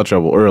guys in foul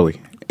trouble early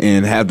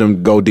and have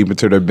them go deep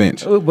into their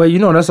bench. But you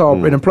know that's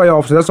all in the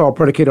playoffs. That's all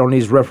predicated on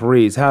these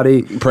referees. How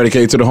they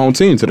predicate to the home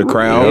team, to the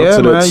crowd.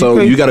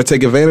 You got to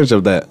take advantage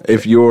of that.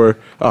 If you're,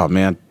 touch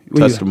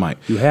the mic.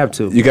 You have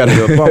to. You got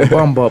to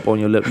bum up on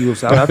your lip.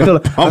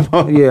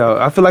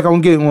 I feel like I'm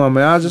getting one,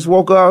 man. I just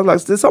woke up. I was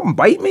like, did something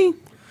bite me?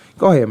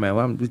 Go ahead, man.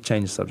 I'm just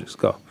changing subjects.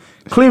 Go.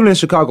 Cleveland and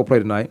Chicago play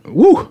tonight.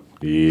 Woo.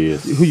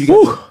 Yes. Who you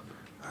got?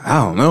 I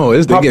don't know.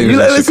 It's the game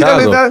in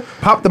Chicago.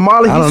 Pop the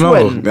Molly. I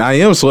don't know. I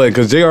am sweating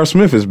because J.R.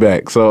 Smith is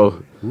back.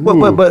 So,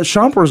 but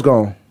Shumper's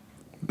gone.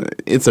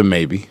 It's a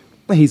maybe.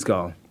 He's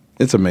gone.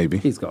 It's a maybe.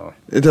 He's gone.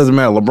 It doesn't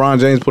matter. LeBron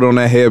James put on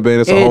that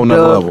headband. It's a whole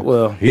nother level.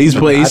 Well,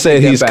 he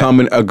said he's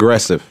coming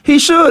aggressive. He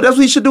should. That's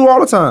what he should do all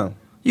the time.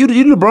 You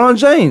LeBron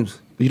James.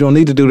 You don't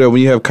need to do that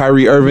when you have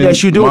Kyrie Irving,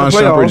 yes, you do Mon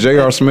Shumpert,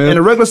 J.R. Smith. In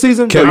the regular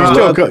season,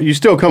 you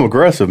still come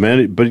aggressive,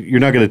 man. But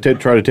you're not going to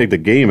try to take the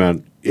game out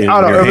of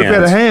every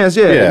pair of hands.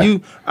 Yeah.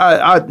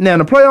 Now in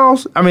the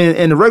playoffs, I mean,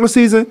 in the regular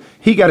season,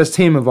 he got his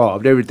team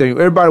involved.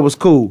 Everybody was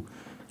cool.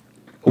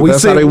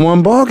 That's how they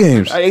won ball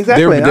games.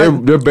 Exactly.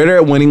 They're better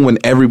at winning when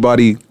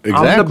everybody. Exactly.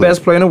 I'm the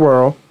best player in the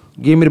world.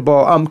 Give me the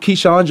ball. I'm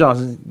Keyshawn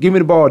Johnson. Give me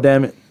the ball,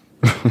 damn it.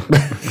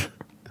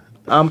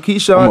 I'm Keyshawn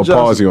Johnson. I'm gonna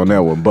pause you on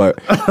that one, but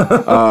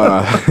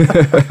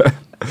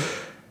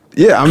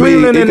yeah, I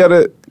mean, you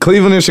got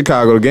Cleveland and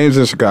Chicago. The game's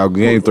in Chicago.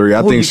 Game 3.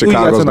 I think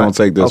Chicago's gonna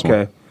take this one.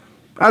 Okay,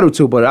 I do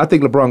too, but I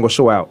think LeBron gonna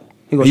show out.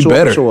 He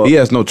better. Show up. He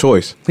has no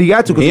choice. He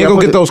got to. He ain't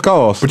gonna get those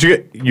calls. But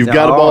you've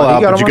got to ball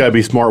out. But you got to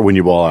be smart when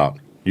you ball out.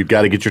 You've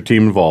got to get your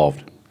team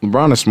involved.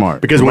 LeBron is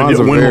smart. Because when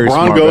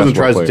LeBron goes and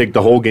tries to take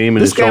the whole game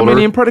in his shoulder. This game ain't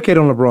even predicated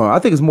on LeBron. I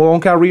think it's more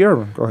on Kyrie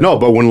Irving. Go ahead. No,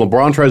 but when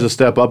LeBron tries to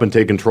step up and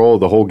take control of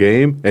the whole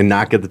game and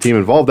not get the team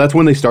involved, that's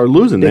when they start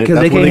losing. Because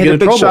they can't hit a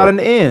big shot in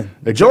the end.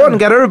 Exactly. Jordan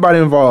got everybody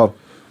involved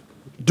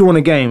during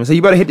the game. So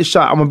you better hit the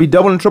shot. I'm going to be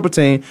double and triple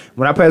team.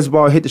 When I pass the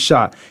ball, hit the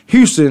shot.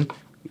 Houston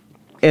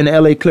and the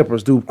L.A.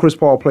 Clippers. Do Chris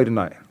Paul play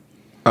tonight?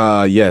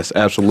 Yes,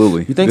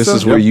 absolutely. You think this so?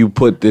 is where you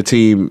put the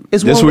team.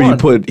 This is where you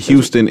put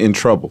Houston in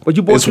trouble. But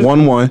it's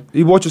 1-1.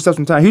 You bought yourself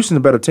some time. Houston's a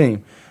better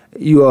team.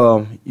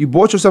 You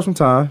bought yourself some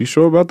time. You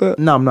sure about that?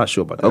 No, I'm not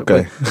sure about that.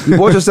 Okay. You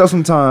bought yourself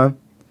some time.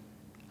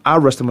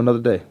 I'll rest him another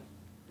day,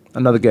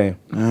 another game.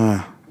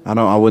 I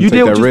wouldn't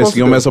take that risk.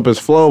 You'll mess up his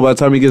flow. By the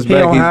time he gets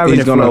back,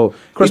 he's gonna.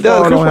 Chris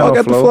Paul got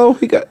the flow.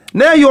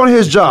 Now you're on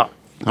his job.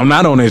 I'm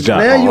not on his job.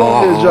 Now you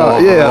on his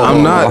job. Yeah.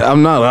 I'm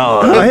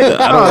not. Here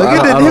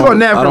go a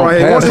napkin right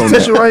here. Want this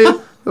tissue right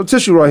here? No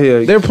tissue right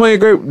here. They're playing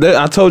great.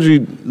 I told you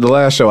the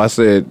last show. I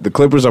said the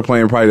Clippers are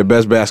playing probably the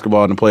best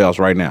basketball in the playoffs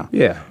right now.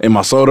 Yeah. Am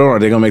I sold on? Are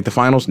they gonna make the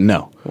finals?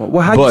 No.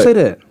 Well, how'd you say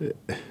that?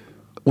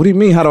 What do you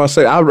mean? How do I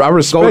say? I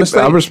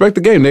respect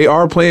the game. They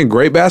are playing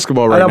great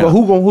basketball right now.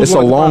 But it's a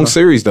long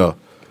series though.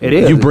 It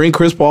is. You bring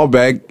Chris Paul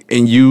back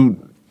and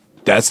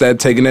that's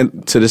taking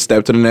it to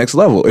the next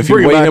level. If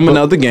you wait him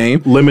another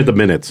game, limit the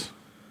minutes.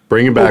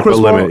 Bring him back, but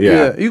limit.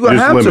 Yeah, you gonna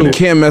have to. You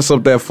can't mess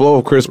up that flow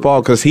of Chris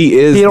Paul because he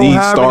is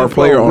the star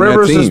player on that team.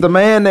 Rivers is the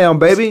man now,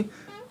 baby.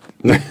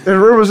 And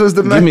Rivers is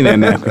the man. Give me that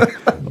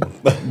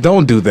napkin.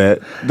 Don't do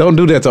that. Don't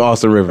do that to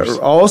Austin Rivers.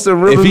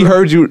 Austin Rivers. If he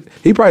heard you,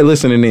 he probably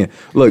listening in.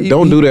 Look,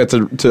 don't do that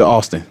to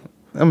Austin.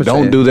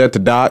 Don't do that to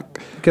Doc.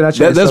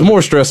 That's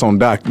more stress on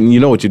Doc. You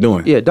know what you're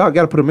doing. Yeah, Doc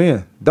got to put him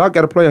in. Doc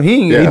got to play him.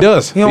 He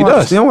does. He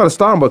does. He don't got to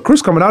start him. But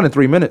Chris coming out in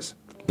 3 minutes.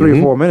 3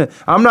 or 4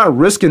 minutes. I'm not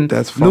risking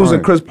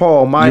losing Chris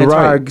Paul my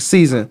entire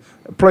season,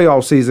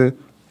 playoff season,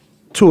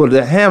 to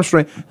the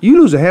hamstring.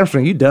 You lose a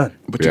hamstring, you done.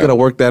 But you got to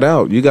work that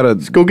out. You got to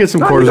go get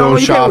some cortisone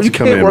shots. You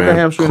can't work a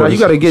hamstring. You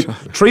got to get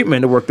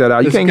treatment to work that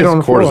out. You can't get on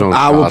the floor.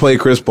 I will play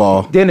Chris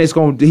Paul. Then it's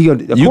going to you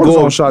go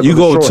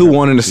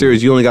 2-1 in the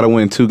series. You only got to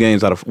win 2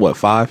 games out of what,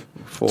 5?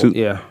 4.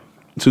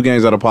 2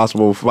 games out of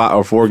possible 5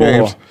 or 4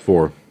 games.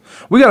 4.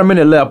 We got a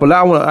minute left,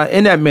 but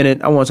in that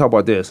minute, I want to talk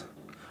about this.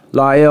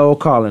 La'el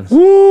Collins.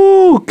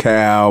 Woo,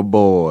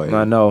 cowboy.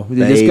 I know.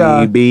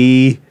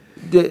 Baby.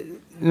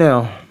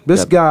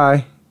 This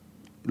guy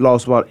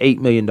lost about $8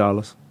 million.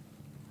 Lost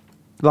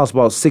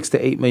about $6 to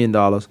 $8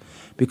 million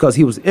because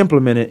he was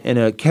implemented in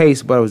a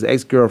case by his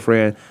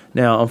ex-girlfriend.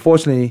 Now,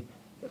 unfortunately,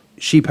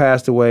 she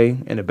passed away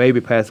and the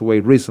baby passed away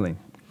recently.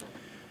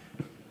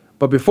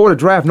 But before the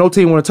draft, no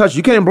team wanted to touch it.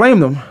 You can't blame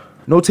them.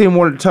 No team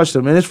wanted to touch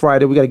them. And it's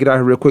Friday. We got to get out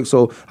here real quick.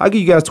 So I'll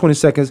give you guys 20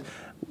 seconds.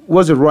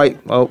 Was it right?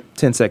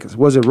 10 seconds.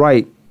 Was it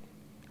right,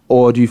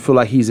 or do you feel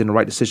like he's in the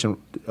right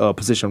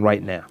position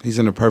right now? He's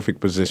in the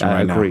perfect position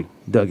right now. I agree.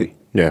 Dougie.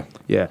 Yeah.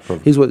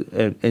 Perfect. He's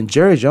and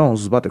Jerry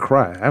Jones was about to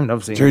cry. I've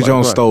never seen Jerry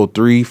Jones stole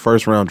 3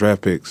 first-round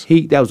draft picks.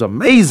 That was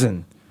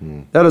amazing.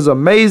 That is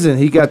amazing.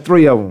 He got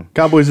 3 of them.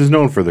 Cowboys is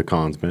known for the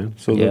cons, man.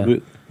 So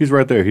he's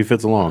right there. He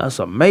fits along. That's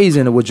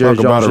amazing what Jerry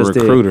Jones just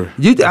recruiter.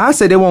 did. I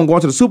said they won't go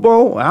into the Super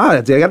Bowl.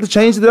 They got to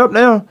change it up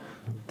now.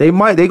 They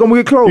might. They're going to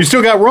get close. You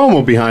still got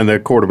Romo behind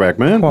that quarterback,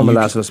 man. Kwamie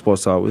Lassiter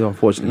Sports Talk.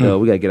 Unfortunately,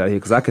 we got to get out of here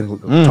because I can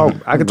talk.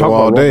 I can talk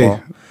all day.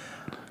 Romo.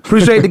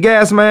 Appreciate the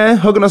gas, man.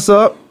 Hooking us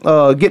up.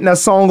 Getting that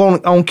song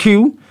on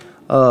cue.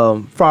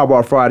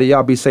 Fireball Friday.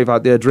 Y'all be safe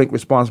out there. Drink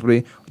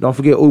responsibly. Don't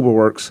forget Uber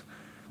works.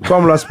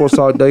 Kwamie Lassiter Sports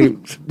Talk.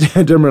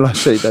 Demmer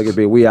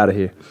Lassiter. We out of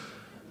here.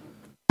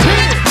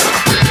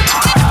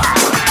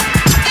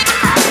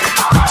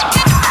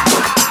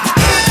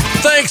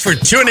 Thanks for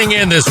tuning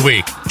in this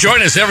week.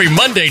 Join us every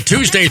Monday,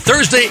 Tuesday,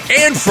 Thursday,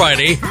 and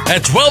Friday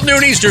at 12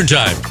 noon Eastern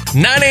Time,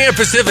 9 a.m.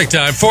 Pacific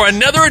Time for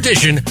another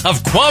edition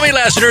of Kwamie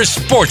Lassiter's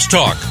Sports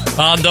Talk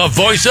on the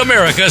Voice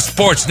America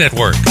Sports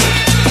Network.